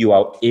 If you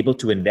are able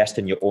to invest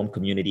in your own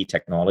community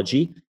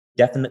technology,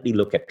 definitely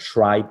look at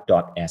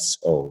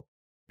tribe.so.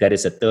 That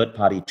is a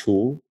third-party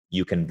tool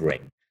you can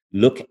bring.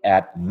 Look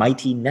at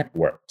Mighty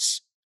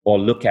Networks, or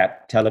look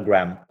at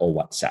Telegram or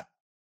WhatsApp.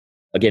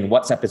 Again,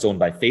 WhatsApp is owned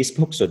by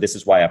Facebook, so this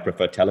is why I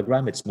prefer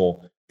Telegram. It's more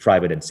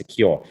private and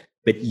secure,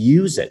 but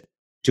use it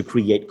to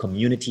create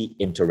community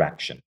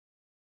interaction.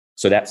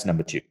 So that's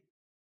number 2.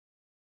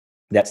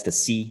 That's the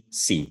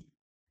CC.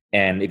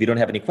 And if you don't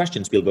have any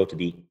questions, we'll go to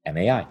the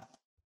MAI.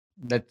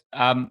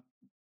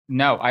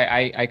 No,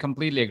 I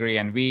completely agree.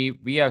 And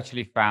we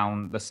actually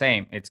found the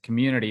same. It's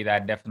community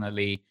that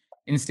definitely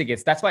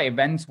instigates. That's why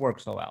events work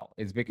so well.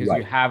 It's because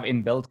you have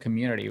inbuilt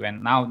community.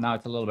 When now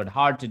it's a little bit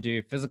hard to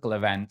do physical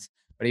events,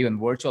 but even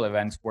virtual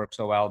events work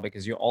so well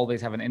because you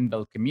always have an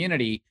inbuilt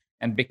community.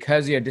 And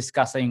because you're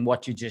discussing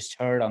what you just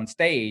heard on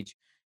stage,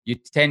 you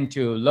tend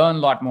to learn a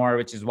lot more,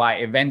 which is why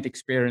event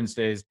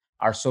experiences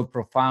are so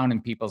profound in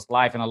people's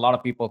life. And a lot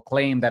of people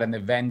claim that an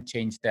event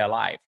changed their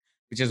life,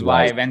 which is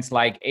why events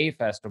like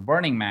A-Fest or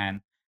Burning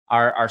Man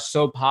are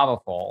so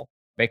powerful,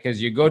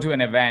 because you go to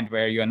an event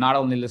where you're not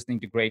only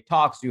listening to great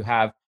talks, you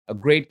have a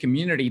great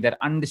community that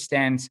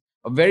understands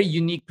a very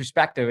unique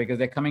perspective, because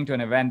they're coming to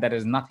an event that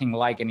is nothing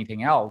like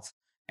anything else,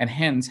 and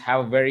hence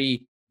have a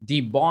very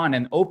deep bond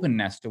and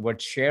openness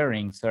towards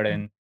sharing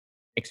certain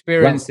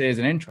experiences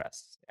and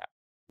interests. Yeah.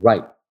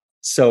 Right.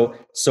 So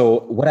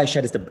what I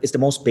shared is the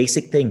most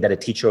basic thing that a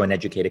teacher or an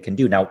educator can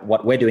do. Now,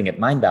 what we're doing at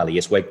Mind Valley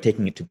is we're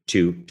taking it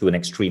to an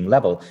extreme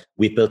level.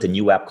 We've built a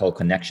new app called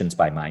Connections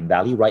by Mind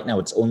Valley. Right now,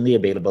 it's only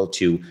available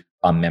to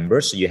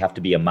members. So you have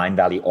to be a Mind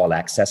Valley All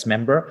Access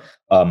member.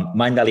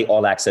 Mind Valley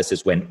All Access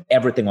is when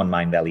everything on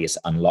Mind Valley is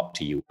unlocked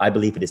to you. I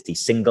believe it is the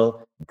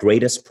single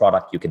greatest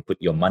product you can put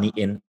your money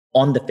in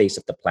on the face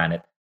of the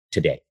planet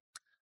today,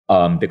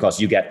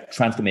 because you get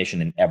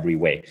transformation in every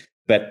way.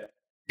 But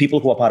people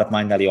who are part of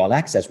Mind Valley All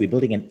Access, we're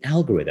building an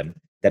algorithm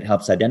that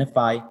helps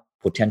identify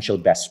potential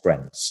best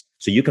friends.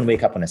 So you can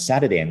wake up on a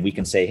Saturday and we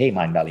can say, hey,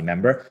 Mind Valley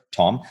member,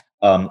 Tom,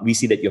 we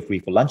see that you're free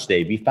for lunch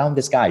today. We found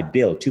this guy,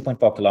 Bill,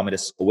 2.4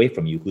 kilometers away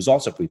from you, who's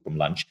also free from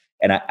lunch.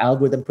 And our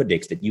algorithm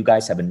predicts that you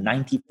guys have a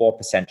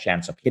 94%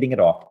 chance of hitting it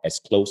off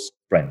as close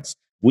friends.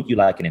 Would you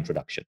like an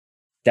introduction?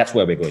 That's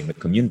where we're going with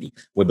community.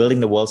 We're building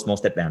the world's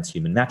most advanced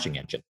human matching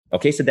engine.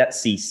 Okay, so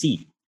that's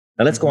CC.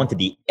 Now let's go on to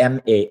the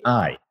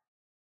MAI.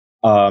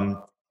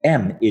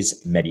 M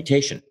is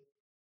meditation.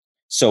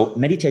 So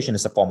meditation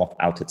is a form of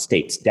altered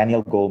states.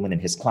 Daniel Goleman, in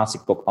his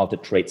classic book,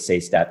 Altered Traits,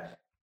 says that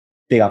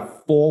there are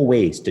 4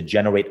 ways to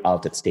generate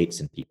altered states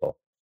in people: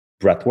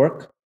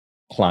 breathwork,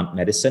 plant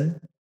medicine,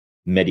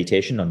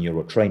 meditation, or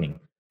neurotraining.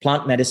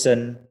 Plant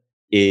medicine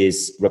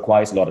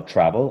requires a lot of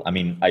travel. I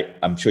mean,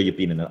 I'm sure you've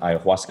been in an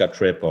ayahuasca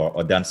trip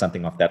or done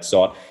something of that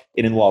sort.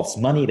 It involves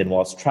money, it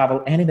involves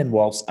travel, and it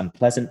involves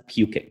unpleasant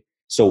puking.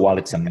 So while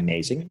it's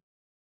amazing,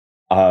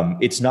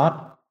 it's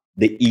not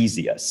the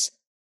easiest.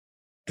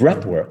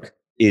 Breathwork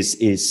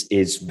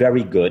is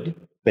very good,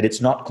 but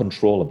it's not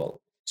controllable.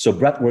 So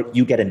breath work,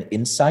 you get an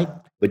insight,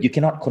 but you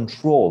cannot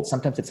control.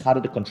 Sometimes it's harder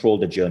to control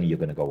the journey you're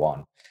going to go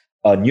on.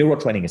 Neuro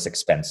training is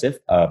expensive.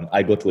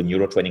 I go to a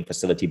neuro training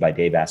facility by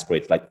Dave Asprey.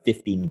 It's like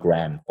 15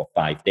 grand for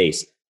 5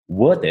 days.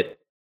 Worth it,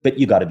 but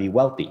you got to be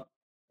wealthy.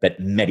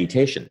 But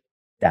meditation,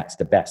 that's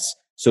the best.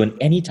 So in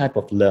any type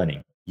of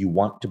learning, you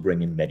want to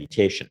bring in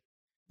meditation.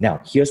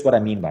 Now, here's what I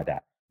mean by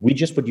that. We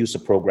just produced a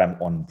program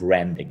on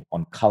branding,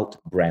 on cult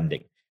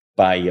branding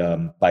by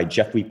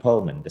Jeffrey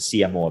Pearlman, the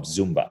CMO of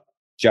Zumba.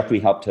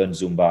 Jeffrey helped turn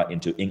Zumba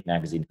into Inc.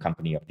 Magazine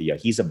Company of the Year.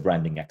 He's a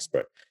branding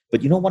expert.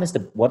 But you know what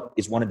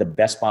is one of the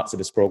best parts of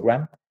his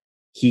program?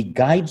 He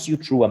guides you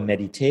through a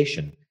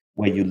meditation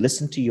where you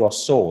listen to your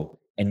soul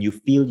and you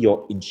feel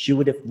your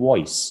intuitive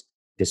voice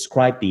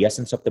describe the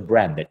essence of the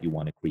brand that you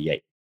want to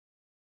create.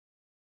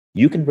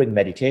 You can bring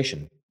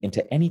meditation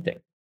into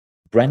anything.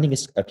 Branding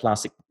is a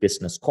classic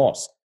business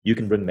course. You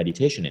can bring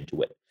meditation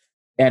into it.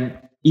 And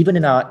even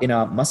in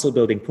our muscle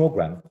building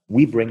program,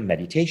 we bring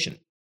meditation.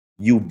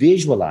 You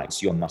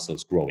visualize your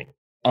muscles growing.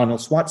 Arnold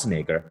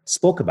Schwarzenegger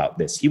spoke about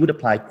this. He would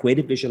apply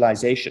creative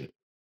visualization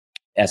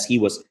as he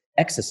was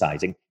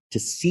exercising to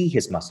see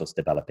his muscles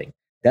developing.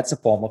 That's a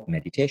form of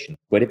meditation.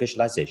 Creative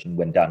visualization,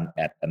 when done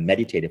at a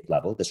meditative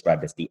level,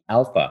 described as the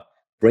alpha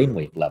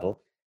brainwave level,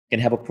 can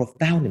have a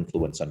profound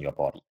influence on your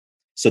body.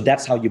 So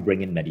that's how you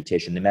bring in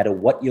meditation. No matter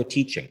what you're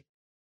teaching,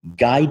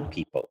 guide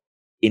people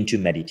into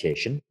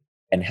meditation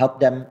and help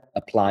them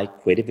apply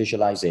creative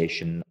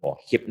visualization or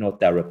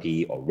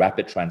hypnotherapy or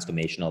rapid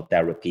transformational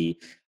therapy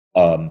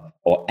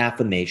or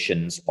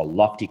affirmations or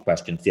lofty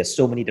questions. There's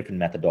so many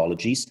different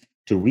methodologies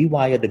to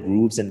rewire the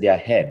grooves in their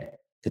head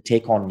to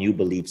take on new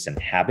beliefs and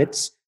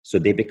habits so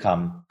they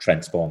become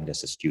transformed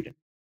as a student.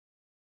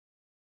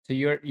 So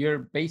you're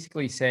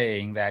basically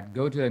saying that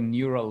go to a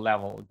neural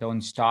level.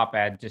 Don't stop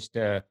at just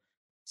a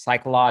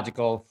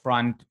psychological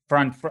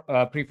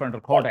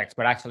prefrontal cortex,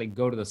 but actually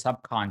go to the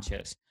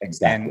subconscious.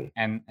 Exactly.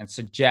 And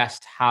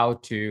suggest how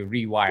to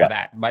rewire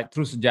that, but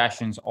through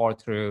suggestions or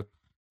through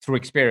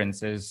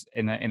experiences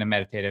in a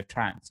meditative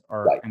trance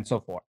and so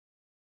forth.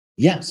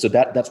 Yeah, so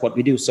that's what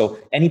we do. So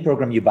any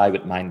program you buy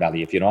with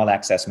Mindvalley, if you're an all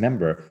access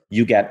member,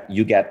 you get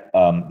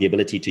the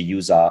ability to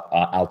use our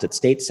Altered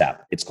States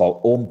app. It's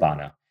called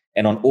Om-Vana.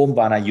 And on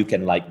Om-Vana, you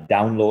can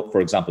download,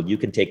 for example, you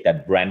can take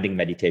that branding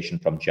meditation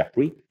from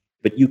Jeffrey,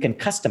 but you can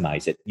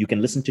customize it. You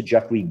can listen to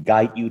Jeffrey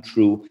guide you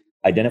through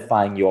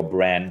identifying your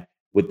brand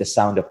with the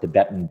sound of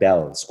Tibetan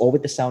bells, or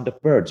with the sound of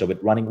birds, or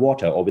with running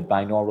water, or with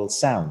binaural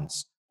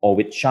sounds, or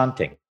with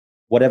chanting,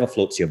 whatever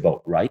floats your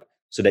boat, right?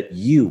 So that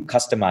you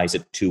customize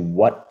it to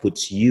what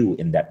puts you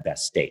in that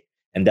best state.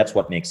 And that's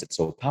what makes it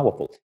so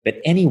powerful.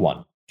 But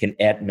anyone can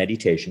add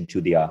meditation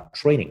to their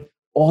training.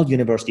 All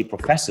university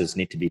professors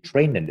need to be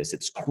trained in this.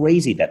 It's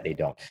crazy that they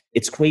don't.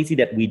 It's crazy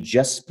that we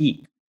just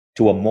speak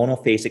to a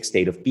monophasic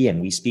state of being.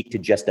 We speak to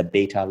just a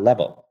beta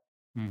level.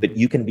 But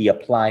you can be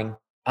applying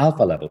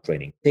alpha level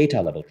training, theta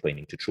level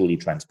training to truly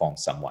transform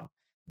someone.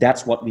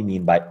 That's what we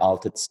mean by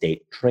altered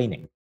state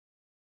training.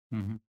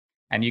 Mm-hmm.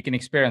 And you can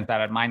experience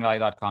that at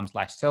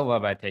mindvalley.com/silva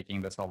by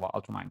taking the Silva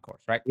Ultramind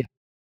course, right?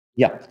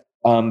 Yeah.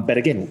 But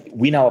again,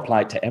 we now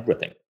apply it to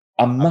everything.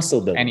 A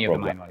muscle building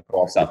program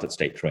involves altered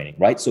state training,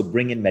 right? So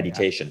bring in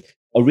meditation.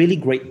 Yeah. A really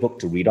great book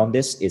to read on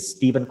this is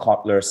Stephen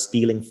Kotler's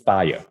Stealing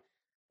Fire.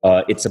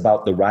 It's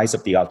about the rise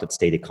of the altered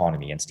state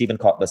economy. And Stephen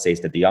Kotler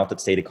says that the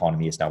altered state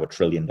economy is now $1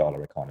 trillion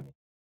economy.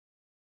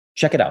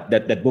 Check it out.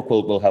 That book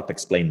will help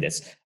explain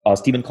this.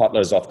 Stephen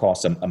Kotler is, of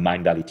course, a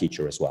Mindvalley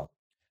teacher as well.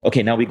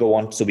 Okay, now we go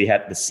on. So we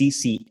had the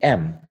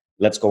CCM.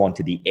 Let's go on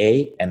to the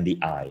A and the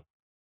I.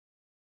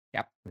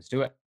 Yep, let's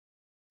do it.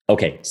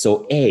 Okay,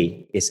 so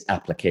A is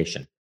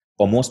application,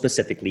 or more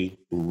specifically,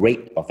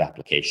 rate of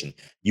application.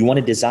 You want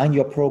to design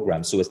your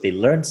program so as they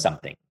learn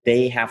something,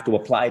 they have to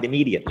apply it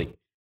immediately,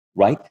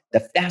 right? The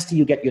faster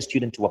you get your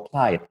student to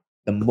apply it,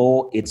 the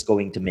more it's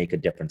going to make a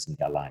difference in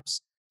their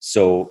lives.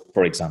 So,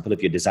 for example,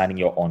 if you're designing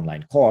your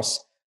online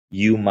course,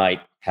 you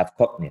might have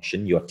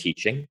cognition, you're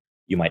teaching.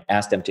 You might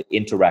ask them to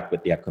interact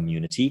with their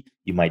community.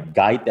 You might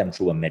guide them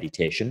through a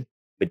meditation,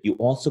 but you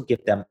also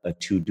give them a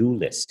to-do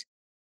list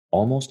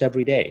almost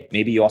every day.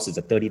 Maybe yours is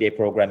a 30-day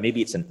program.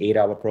 Maybe it's an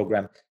 8-hour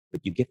program,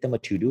 but you give them a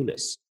to-do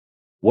list.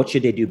 What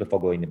should they do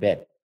before going to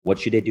bed? What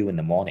should they do in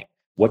the morning?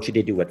 What should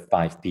they do at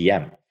 5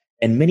 p.m.?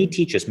 And many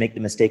teachers make the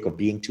mistake of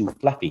being too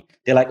fluffy.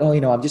 They're like, oh,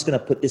 I'm just going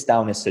to put this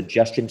down as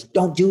suggestions.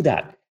 Don't do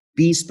that.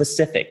 Be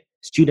specific.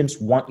 Students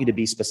want you to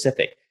be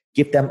specific.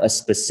 Give them a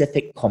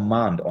specific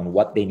command on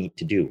what they need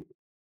to do.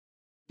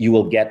 You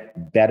will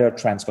get better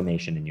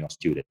transformation in your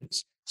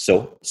students.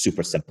 So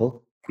super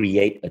simple,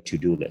 create a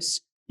to-do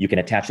list. You can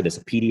attach it as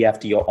a PDF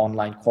to your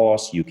online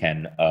course. You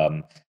can,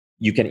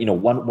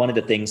 one of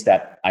the things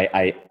that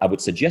I would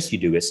suggest you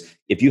do is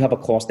if you have a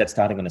course that's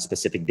starting on a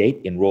specific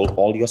date, enroll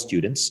all your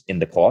students in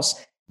the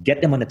course, get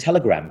them on a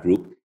Telegram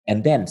group,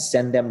 and then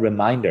send them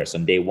reminders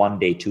on day 1,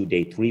 day 2,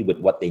 day 3 with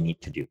what they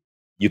need to do.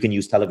 You can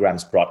use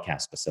Telegram's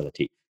broadcast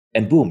facility,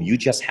 and boom, you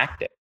just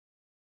hacked it.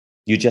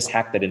 You just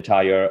hacked that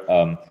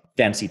entire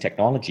fancy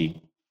technology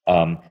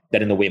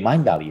that in the way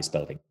Mindvalley is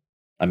building.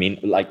 I mean,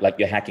 like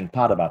you're hacking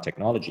part of our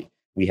technology.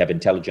 We have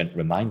intelligent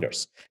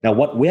reminders. Now,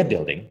 what we're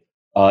building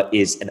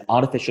is an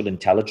artificial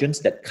intelligence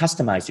that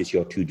customizes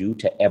your to-do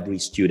to every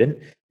student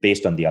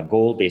based on their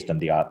goal, based on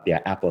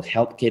their Apple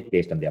Health Kit,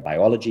 based on their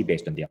biology,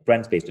 based on their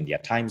friends, based on their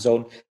time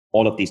zone,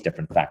 all of these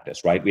different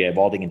factors, right? We're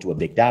evolving into a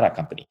big data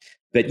company.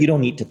 But you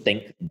don't need to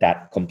think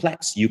that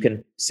complex. You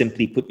can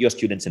simply put your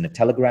students in a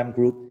Telegram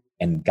group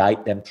and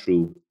guide them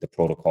through the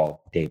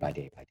protocol day by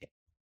day by day.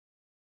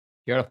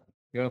 Beautiful,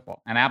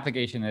 beautiful. And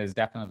application is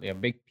definitely a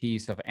big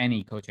piece of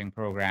any coaching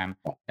program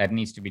that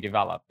needs to be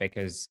developed,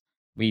 because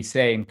we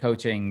say in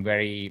coaching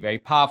very, very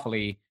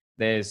powerfully,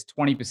 there's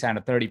 20%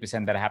 or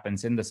 30% that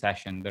happens in the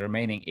session. The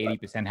remaining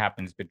 80%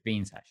 happens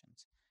between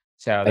sessions.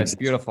 So that's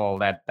beautiful.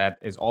 That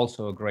is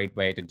also a great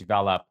way to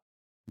develop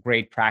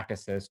great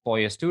practices for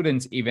your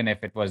students, even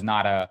if it was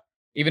not a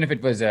even if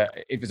it was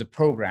a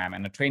program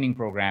and a training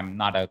program,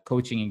 not a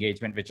coaching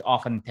engagement, which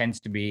often tends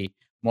to be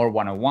more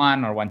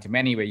one-on-one or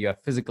one-to-many, where you're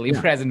physically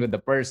present with the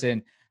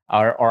person,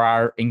 or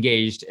are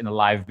engaged in a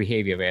live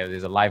behavior where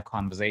there's a live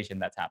conversation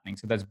that's happening.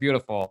 So that's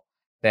beautiful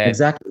that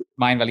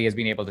Mindvalley has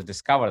been able to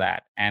discover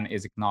that and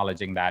is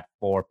acknowledging that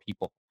for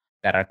people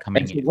that are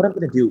coming in. What I'm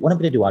going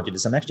to do, Ajit,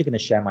 is I'm actually going to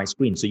share my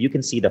screen so you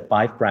can see the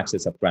 5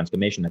 practices of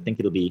transformation. I think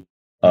it'll be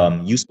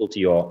useful to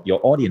your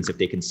audience if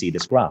they can see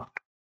this graph.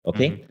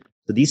 Okay,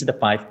 so these are the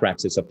 5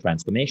 practices of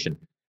transformation.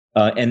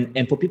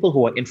 And for people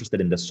who are interested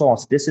in the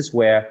source, this is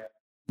where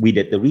we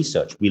did the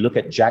research. We look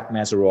at Jack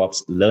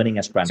Mazeroff's Learning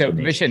as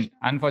Transformation. So, Vishen,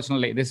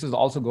 unfortunately, this is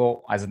also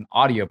go as an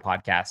audio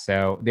podcast,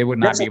 so they would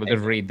not be able to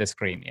read the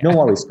screen. No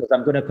worries,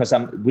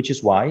 which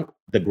is why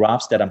the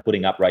graphs that I'm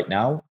putting up right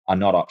now are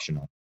not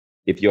optional.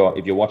 If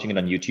you're watching it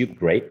on YouTube,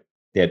 great.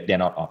 They're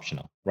not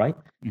optional, right?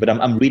 But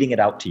I'm reading it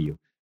out to you.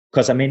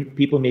 Because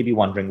people may be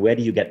wondering, where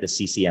do you get the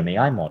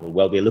CCMAI model?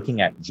 Well, we're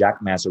looking at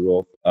Jack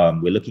Mazeroff.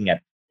 We're looking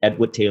at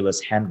Edward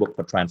Taylor's Handbook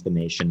for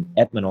Transformation,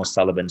 Edmund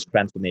O'Sullivan's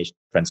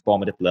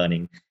Transformative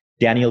Learning,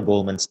 Daniel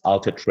Goleman's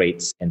Alter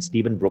Traits, and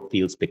Stephen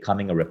Brookfield's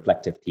Becoming a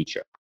Reflective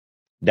Teacher.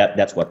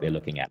 That's what we're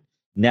looking at.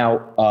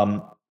 Now,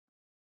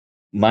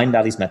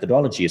 Mindvalley's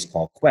methodology is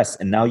called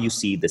Quest, and now you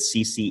see the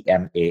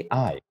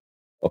CCMAI.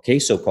 Okay,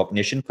 so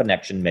cognition,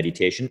 connection,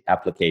 meditation,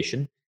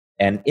 application,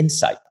 and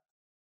insight.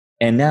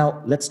 And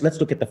now let's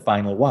look at the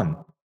final one,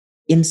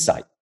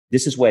 insight.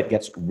 This is where it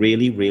gets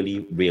really,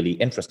 really, really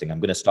interesting. I'm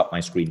going to stop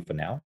my screen for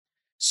now.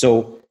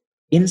 So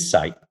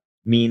insight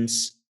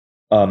means,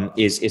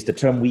 is the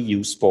term we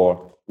use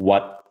for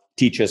what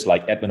teachers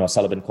like Edmund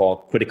O'Sullivan call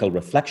critical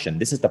reflection.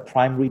 This is the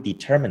primary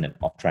determinant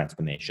of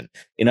transformation.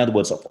 In other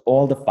words, of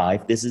all the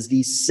 5, this is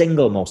the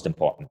single most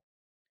important.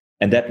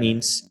 And that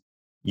means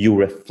you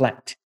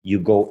reflect, you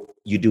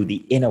do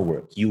the inner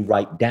work, you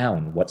write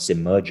down what's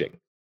emerging.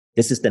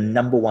 This is the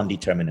number 1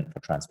 determinant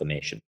for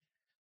transformation.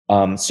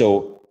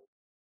 So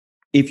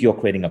if you're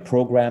creating a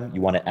program,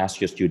 you want to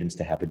ask your students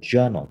to have a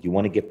journal. You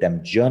want to give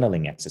them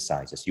journaling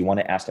exercises. You want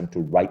to ask them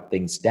to write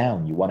things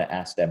down. You want to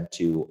ask them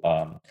to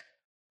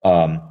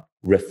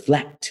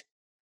reflect.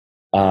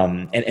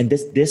 And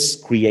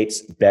this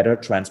creates better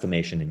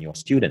transformation in your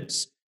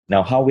students.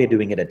 Now, how we're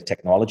doing it at the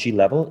technology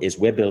level is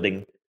we're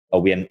looking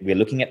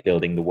at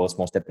building the world's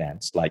most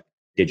advanced, like,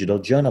 digital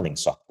journaling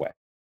software,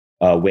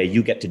 where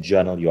you get to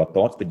journal your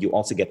thoughts, but you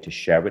also get to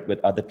share it with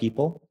other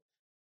people.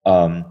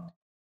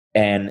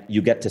 And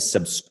you get to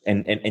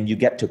and you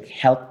get to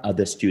help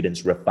other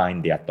students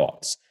refine their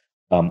thoughts.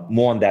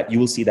 More on that, you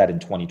will see that in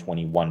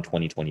 2021,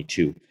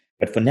 2022.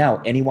 But for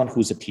now, anyone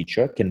who's a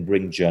teacher can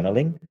bring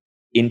journaling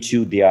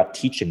into their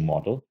teaching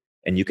model,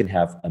 and you can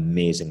have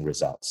amazing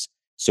results.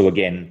 So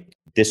again,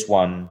 this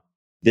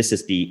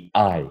is the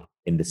I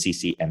in the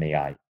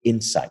CCMAI,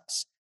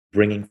 insights,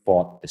 bringing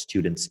forth the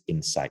students'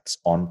 insights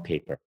on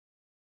paper.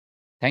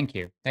 Thank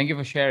you. Thank you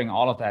for sharing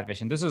all of that,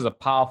 Vishen. This is a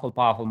powerful,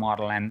 powerful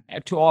model. And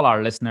to all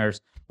our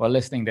listeners who are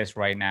listening this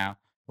right now,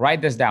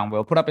 write this down.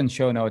 We'll put up in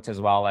show notes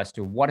as well as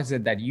to what is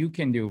it that you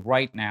can do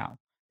right now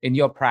in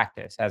your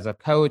practice as a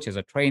coach, as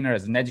a trainer,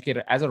 as an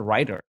educator, as a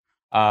writer,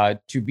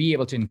 to be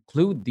able to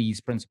include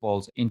these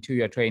principles into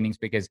your trainings.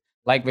 Because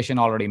like Vishen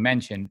already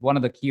mentioned, one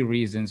of the key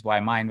reasons why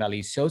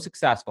Mindvalley is so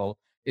successful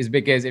is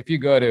because if you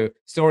go to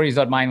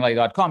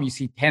stories.mindvalley.com, you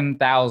see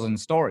 10,000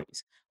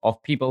 stories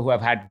of people who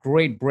have had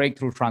great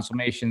breakthrough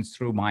transformations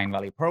through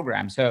Mindvalley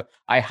programs. So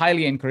I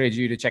highly encourage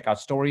you to check out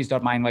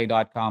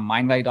stories.mindvalley.com,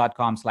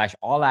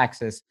 mindvalley.com/all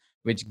access,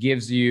 which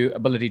gives you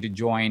ability to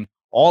join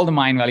all the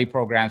Mindvalley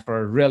programs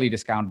for a really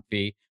discounted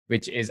fee,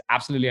 which is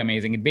absolutely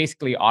amazing. It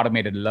basically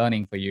automated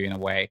learning for you in a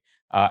way.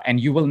 And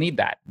you will need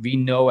that. We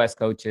know as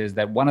coaches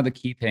that one of the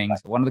key things,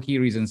 one of the key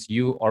reasons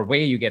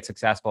way you get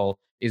successful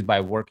is by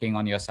working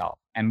on yourself.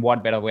 And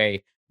what better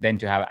way than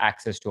to have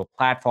access to a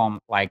platform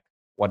like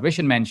what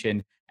Vishen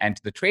mentioned, and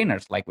to the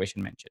trainers like Vishen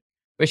mentioned.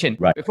 Vishen,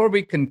 before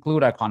we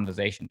conclude our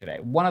conversation today,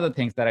 one of the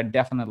things that I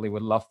definitely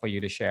would love for you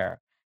to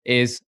share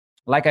is,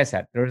 like I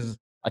said, there's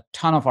a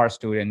ton of our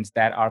students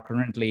that are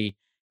currently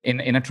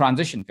in a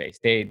transition phase.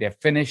 They've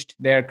finished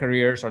their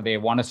careers, or they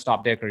want to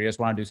stop their careers,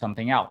 want to do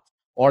something else,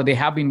 or they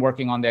have been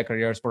working on their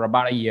careers for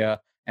about a year,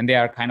 and they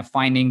are kind of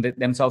finding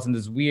themselves in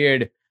this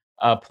weird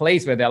a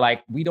place where they're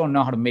like, we don't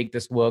know how to make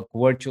this work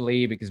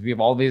virtually because we've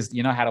always,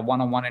 had a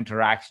one-on-one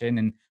interaction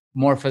in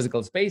more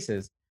physical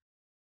spaces.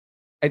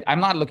 I'm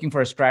not looking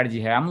for a strategy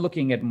here. I'm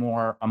looking at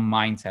more a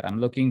mindset. I'm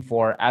looking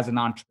for, as an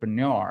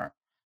entrepreneur,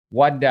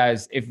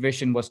 if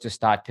Vishen was to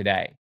start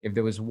today, if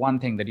there was one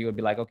thing that you would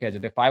be like, okay,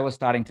 if I was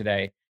starting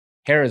today,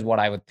 here is what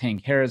I would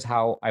think. Here is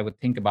how I would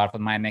think about for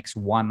my next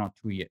 1 or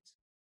 2 years.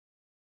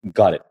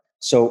 Got it.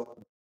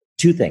 So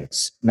 2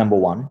 things. Number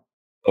one,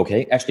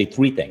 okay, actually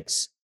 3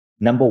 things.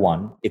 Number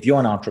one, if you're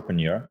an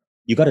entrepreneur,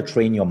 you got to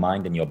train your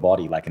mind and your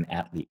body like an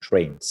athlete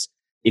trains.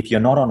 If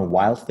you're not on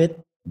Wild Fit,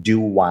 do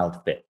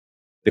Wild Fit,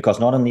 because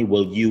not only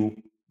will you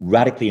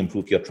radically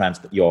improve your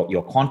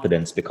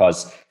confidence,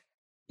 because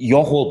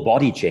your whole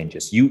body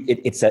changes.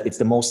 It's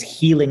the most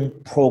healing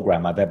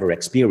program I've ever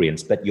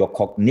experienced, but your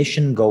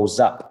cognition goes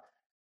up.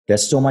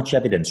 There's so much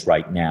evidence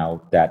right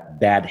now that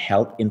bad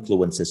health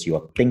influences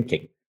your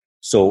thinking.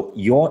 So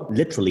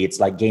it's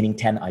like gaining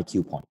 10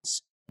 IQ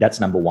points. That's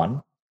number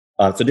one.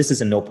 So this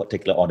is in no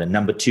particular order.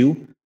 Number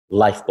 2,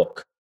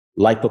 Lifebook.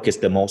 Lifebook is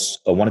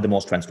one of the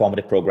most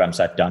transformative programs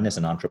I've done as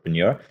an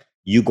entrepreneur.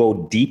 You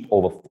go deep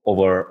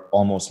over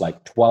almost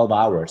like 12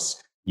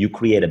 hours. You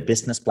create a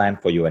business plan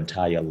for your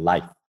entire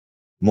life.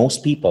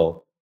 Most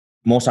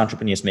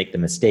entrepreneurs make the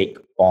mistake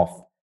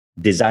of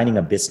designing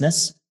a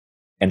business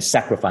and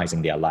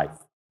sacrificing their life.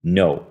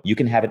 No, you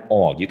can have it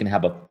all. You can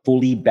have a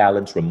fully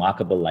balanced,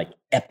 remarkable, like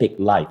epic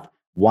life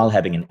while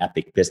having an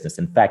epic business.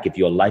 In fact, if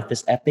your life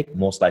is epic,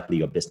 most likely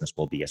your business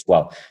will be as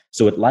well.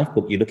 So at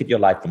Lifebook, you look at your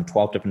life from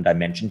 12 different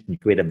dimensions and you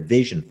create a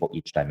vision for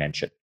each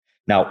dimension.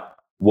 Now,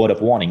 word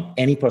of warning,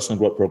 any personal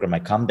growth program I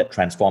come that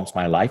transforms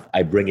my life,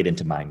 I bring it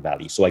into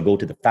Mindvalley. So I go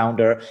to the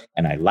founder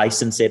and I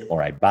license it,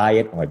 or I buy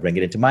it, or I bring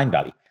it into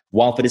Mindvalley.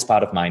 Wildfit is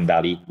part of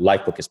Mindvalley.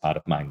 Lifebook is part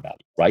of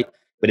Mindvalley, right?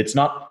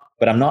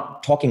 But I'm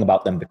not talking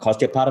about them because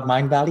they're part of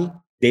Mindvalley.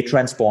 They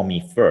transform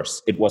me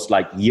first. It was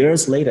like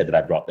years later that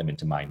I brought them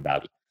into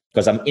Mindvalley,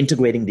 because I'm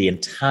integrating the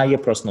entire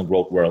personal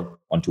growth world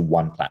onto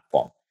one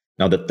platform.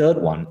 Now, the third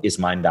one is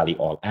Mindvalley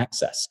All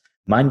Access.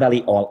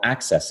 Mindvalley All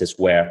Access is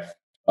where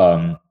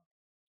all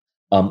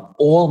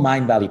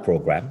Mindvalley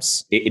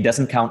programs, it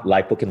doesn't count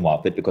Lifebook and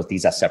Wildfit because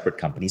these are separate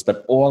companies,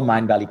 but all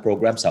Mindvalley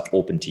programs are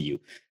open to you.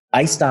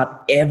 I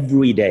start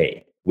every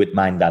day with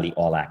Mindvalley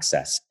All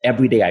Access.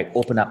 Every day I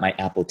open up my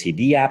Apple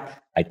TV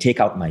app, I take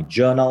out my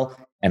journal,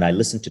 and I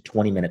listen to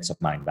 20 minutes of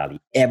Mindvalley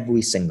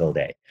every single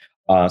day.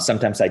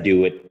 Sometimes I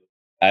do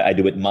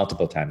it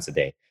multiple times a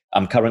day.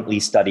 I'm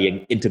currently studying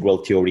integral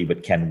theory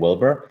with Ken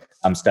Wilber.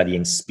 I'm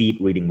studying speed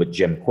reading with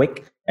Jim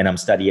Quick, and I'm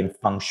studying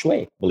feng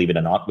shui, believe it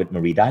or not, with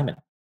Marie Diamond,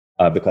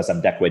 because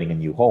I'm decorating a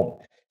new home.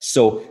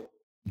 So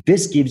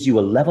this gives you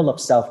a level of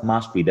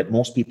self-mastery that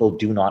most people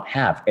do not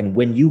have. And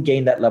when you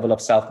gain that level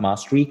of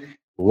self-mastery,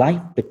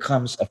 life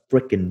becomes a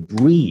freaking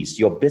breeze.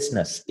 Your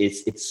business,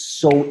 it's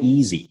so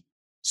easy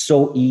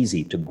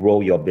to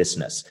grow your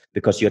business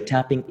because you're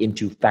tapping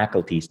into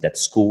faculties that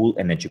school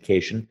and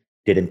education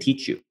didn't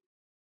teach you.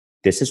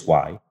 This is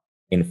why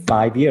in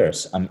 5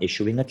 years, I'm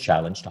issuing a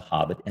challenge to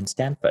Harvard and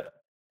Stanford.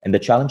 And the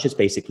challenge is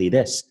basically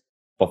this.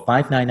 For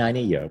 $599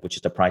 a year, which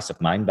is the price of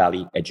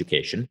Mindvalley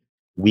education,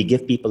 we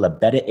give people a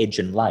better edge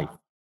in life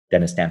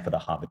than a Stanford or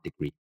Harvard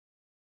degree.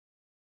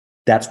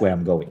 That's where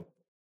I'm going.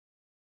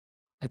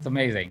 It's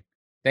amazing.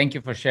 Thank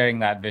you for sharing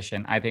that,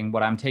 Vishen. I think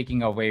what I'm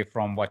taking away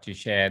from what you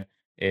shared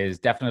is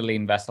definitely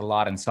invest a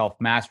lot in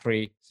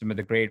self-mastery. Some of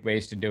the great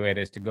ways to do it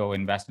is to go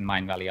invest in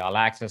Mindvalley All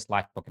Access,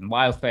 Lifebook, and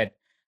Wildfit.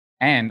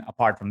 And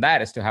apart from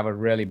that is to have a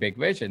really big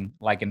vision.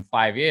 Like in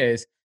 5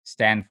 years,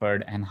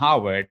 Stanford and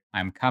Harvard,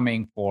 I'm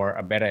coming for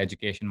a better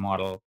education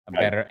model, a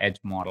better edge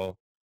model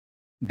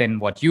than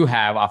what you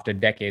have after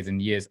decades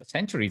and years,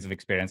 centuries of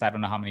experience. I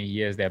don't know how many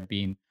years they've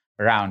been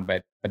around,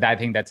 but I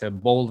think that's a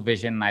bold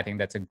vision. I think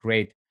that's a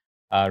great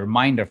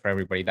reminder for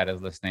everybody that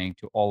is listening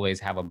to always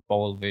have a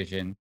bold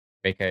vision,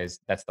 because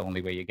that's the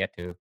only way you get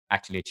to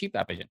actually achieve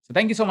that vision. So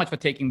thank you so much for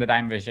taking the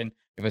time, Vishen.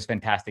 It was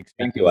fantastic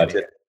speaking to you. Thank you,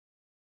 Ajit.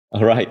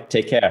 All right,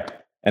 take care.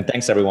 And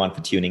thanks everyone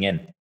for tuning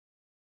in.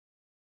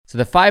 So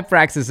the 5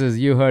 practices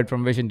you heard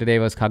from Vishen today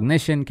was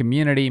cognition,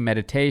 community,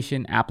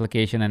 meditation,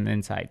 application, and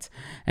insights.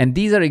 And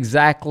these are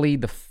exactly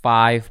the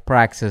 5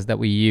 practices that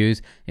we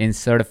use in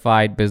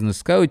Certified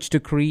Business Coach to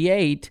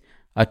create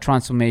a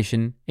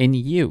transformation in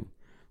you.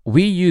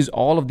 We use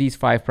all of these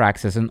 5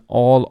 practices in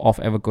all of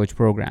EverCoach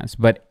programs,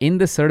 but in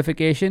the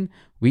certification,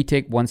 we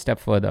take one step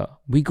further.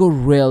 We go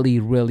really,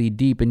 really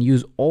deep and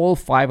use all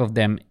 5 of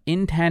them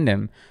in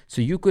tandem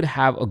so you could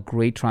have a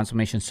great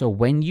transformation. So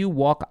when you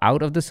walk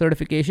out of the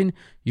certification,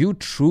 you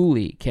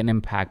truly can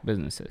impact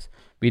businesses.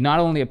 We not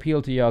only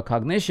appeal to your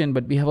cognition,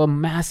 but we have a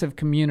massive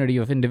community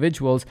of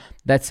individuals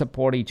that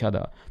support each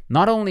other,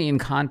 not only in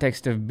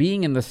context of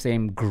being in the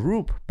same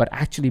group, but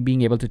actually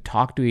being able to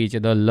talk to each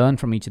other, learn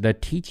from each other,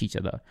 teach each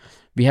other.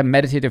 We have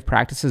meditative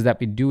practices that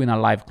we do in our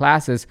live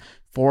classes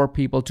for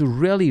people to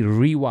really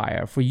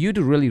rewire, for you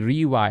to really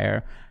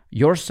rewire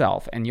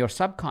yourself and your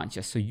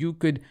subconscious so you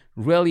could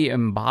really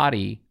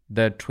embody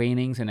the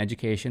trainings and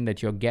education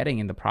that you're getting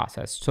in the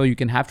process so you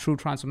can have true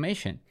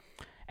transformation.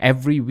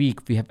 Every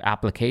week we have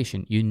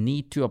application. You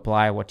need to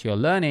apply what you're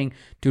learning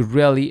to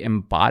really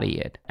embody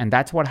it. And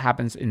that's what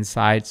happens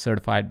inside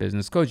Certified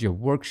Business Coach. Your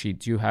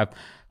worksheets, you have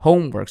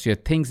homeworks, you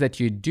have things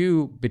that you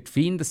do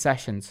between the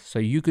sessions so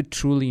you could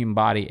truly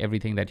embody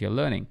everything that you're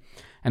learning.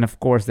 And of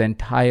course, the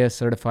entire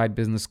Certified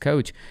Business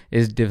Coach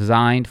is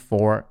designed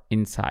for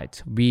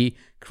insights. We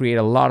create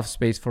a lot of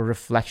space for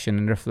reflection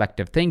and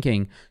reflective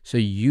thinking so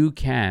you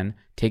can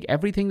take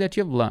everything that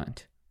you've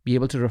learned, be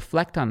able to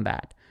reflect on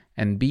that,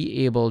 and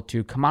be able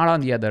to come out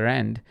on the other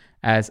end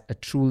as a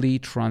truly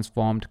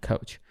transformed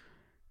coach.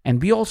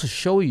 And we also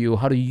show you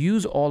how to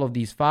use all of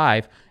these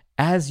 5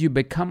 as you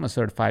become a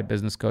certified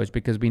business coach,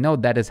 because we know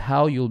that is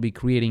how you'll be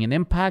creating an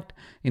impact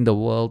in the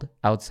world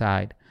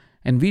outside.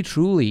 And we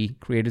truly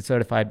created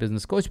Certified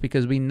Business Coach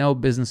because we know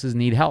businesses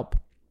need help.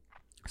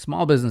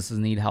 Small businesses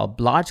need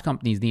help. Large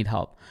companies need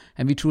help.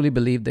 And we truly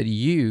believe that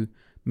you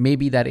may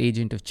be that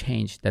agent of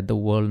change that the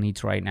world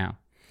needs right now,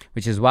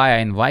 which is why I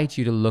invite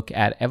you to look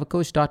at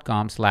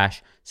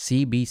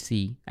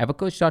evercoach.com/CBC,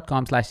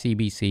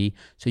 evercoach.com/CBC,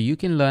 so you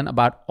can learn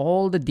about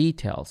all the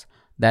details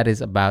that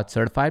is about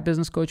Certified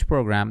Business Coach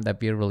program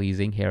that we are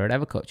releasing here at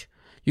EverCoach.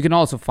 You can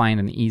also find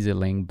an easy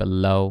link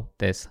below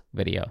this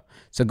video.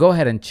 So go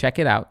ahead and check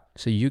it out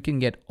so you can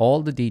get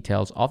all the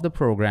details of the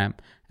program,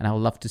 and I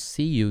would love to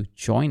see you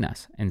join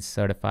us in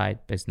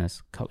Certified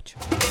Business Coach.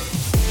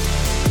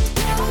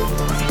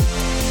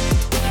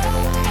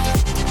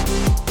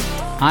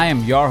 I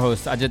am your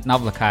host, Ajit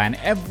Navlakha, and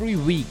every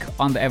week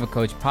on the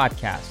EverCoach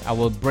podcast, I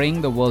will bring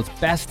the world's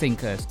best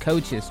thinkers,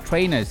 coaches,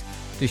 trainers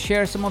to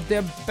share some of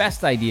their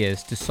best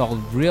ideas to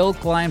solve real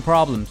client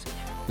problems,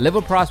 live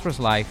a prosperous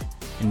life,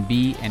 and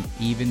be an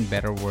even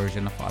better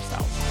version of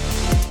ourselves.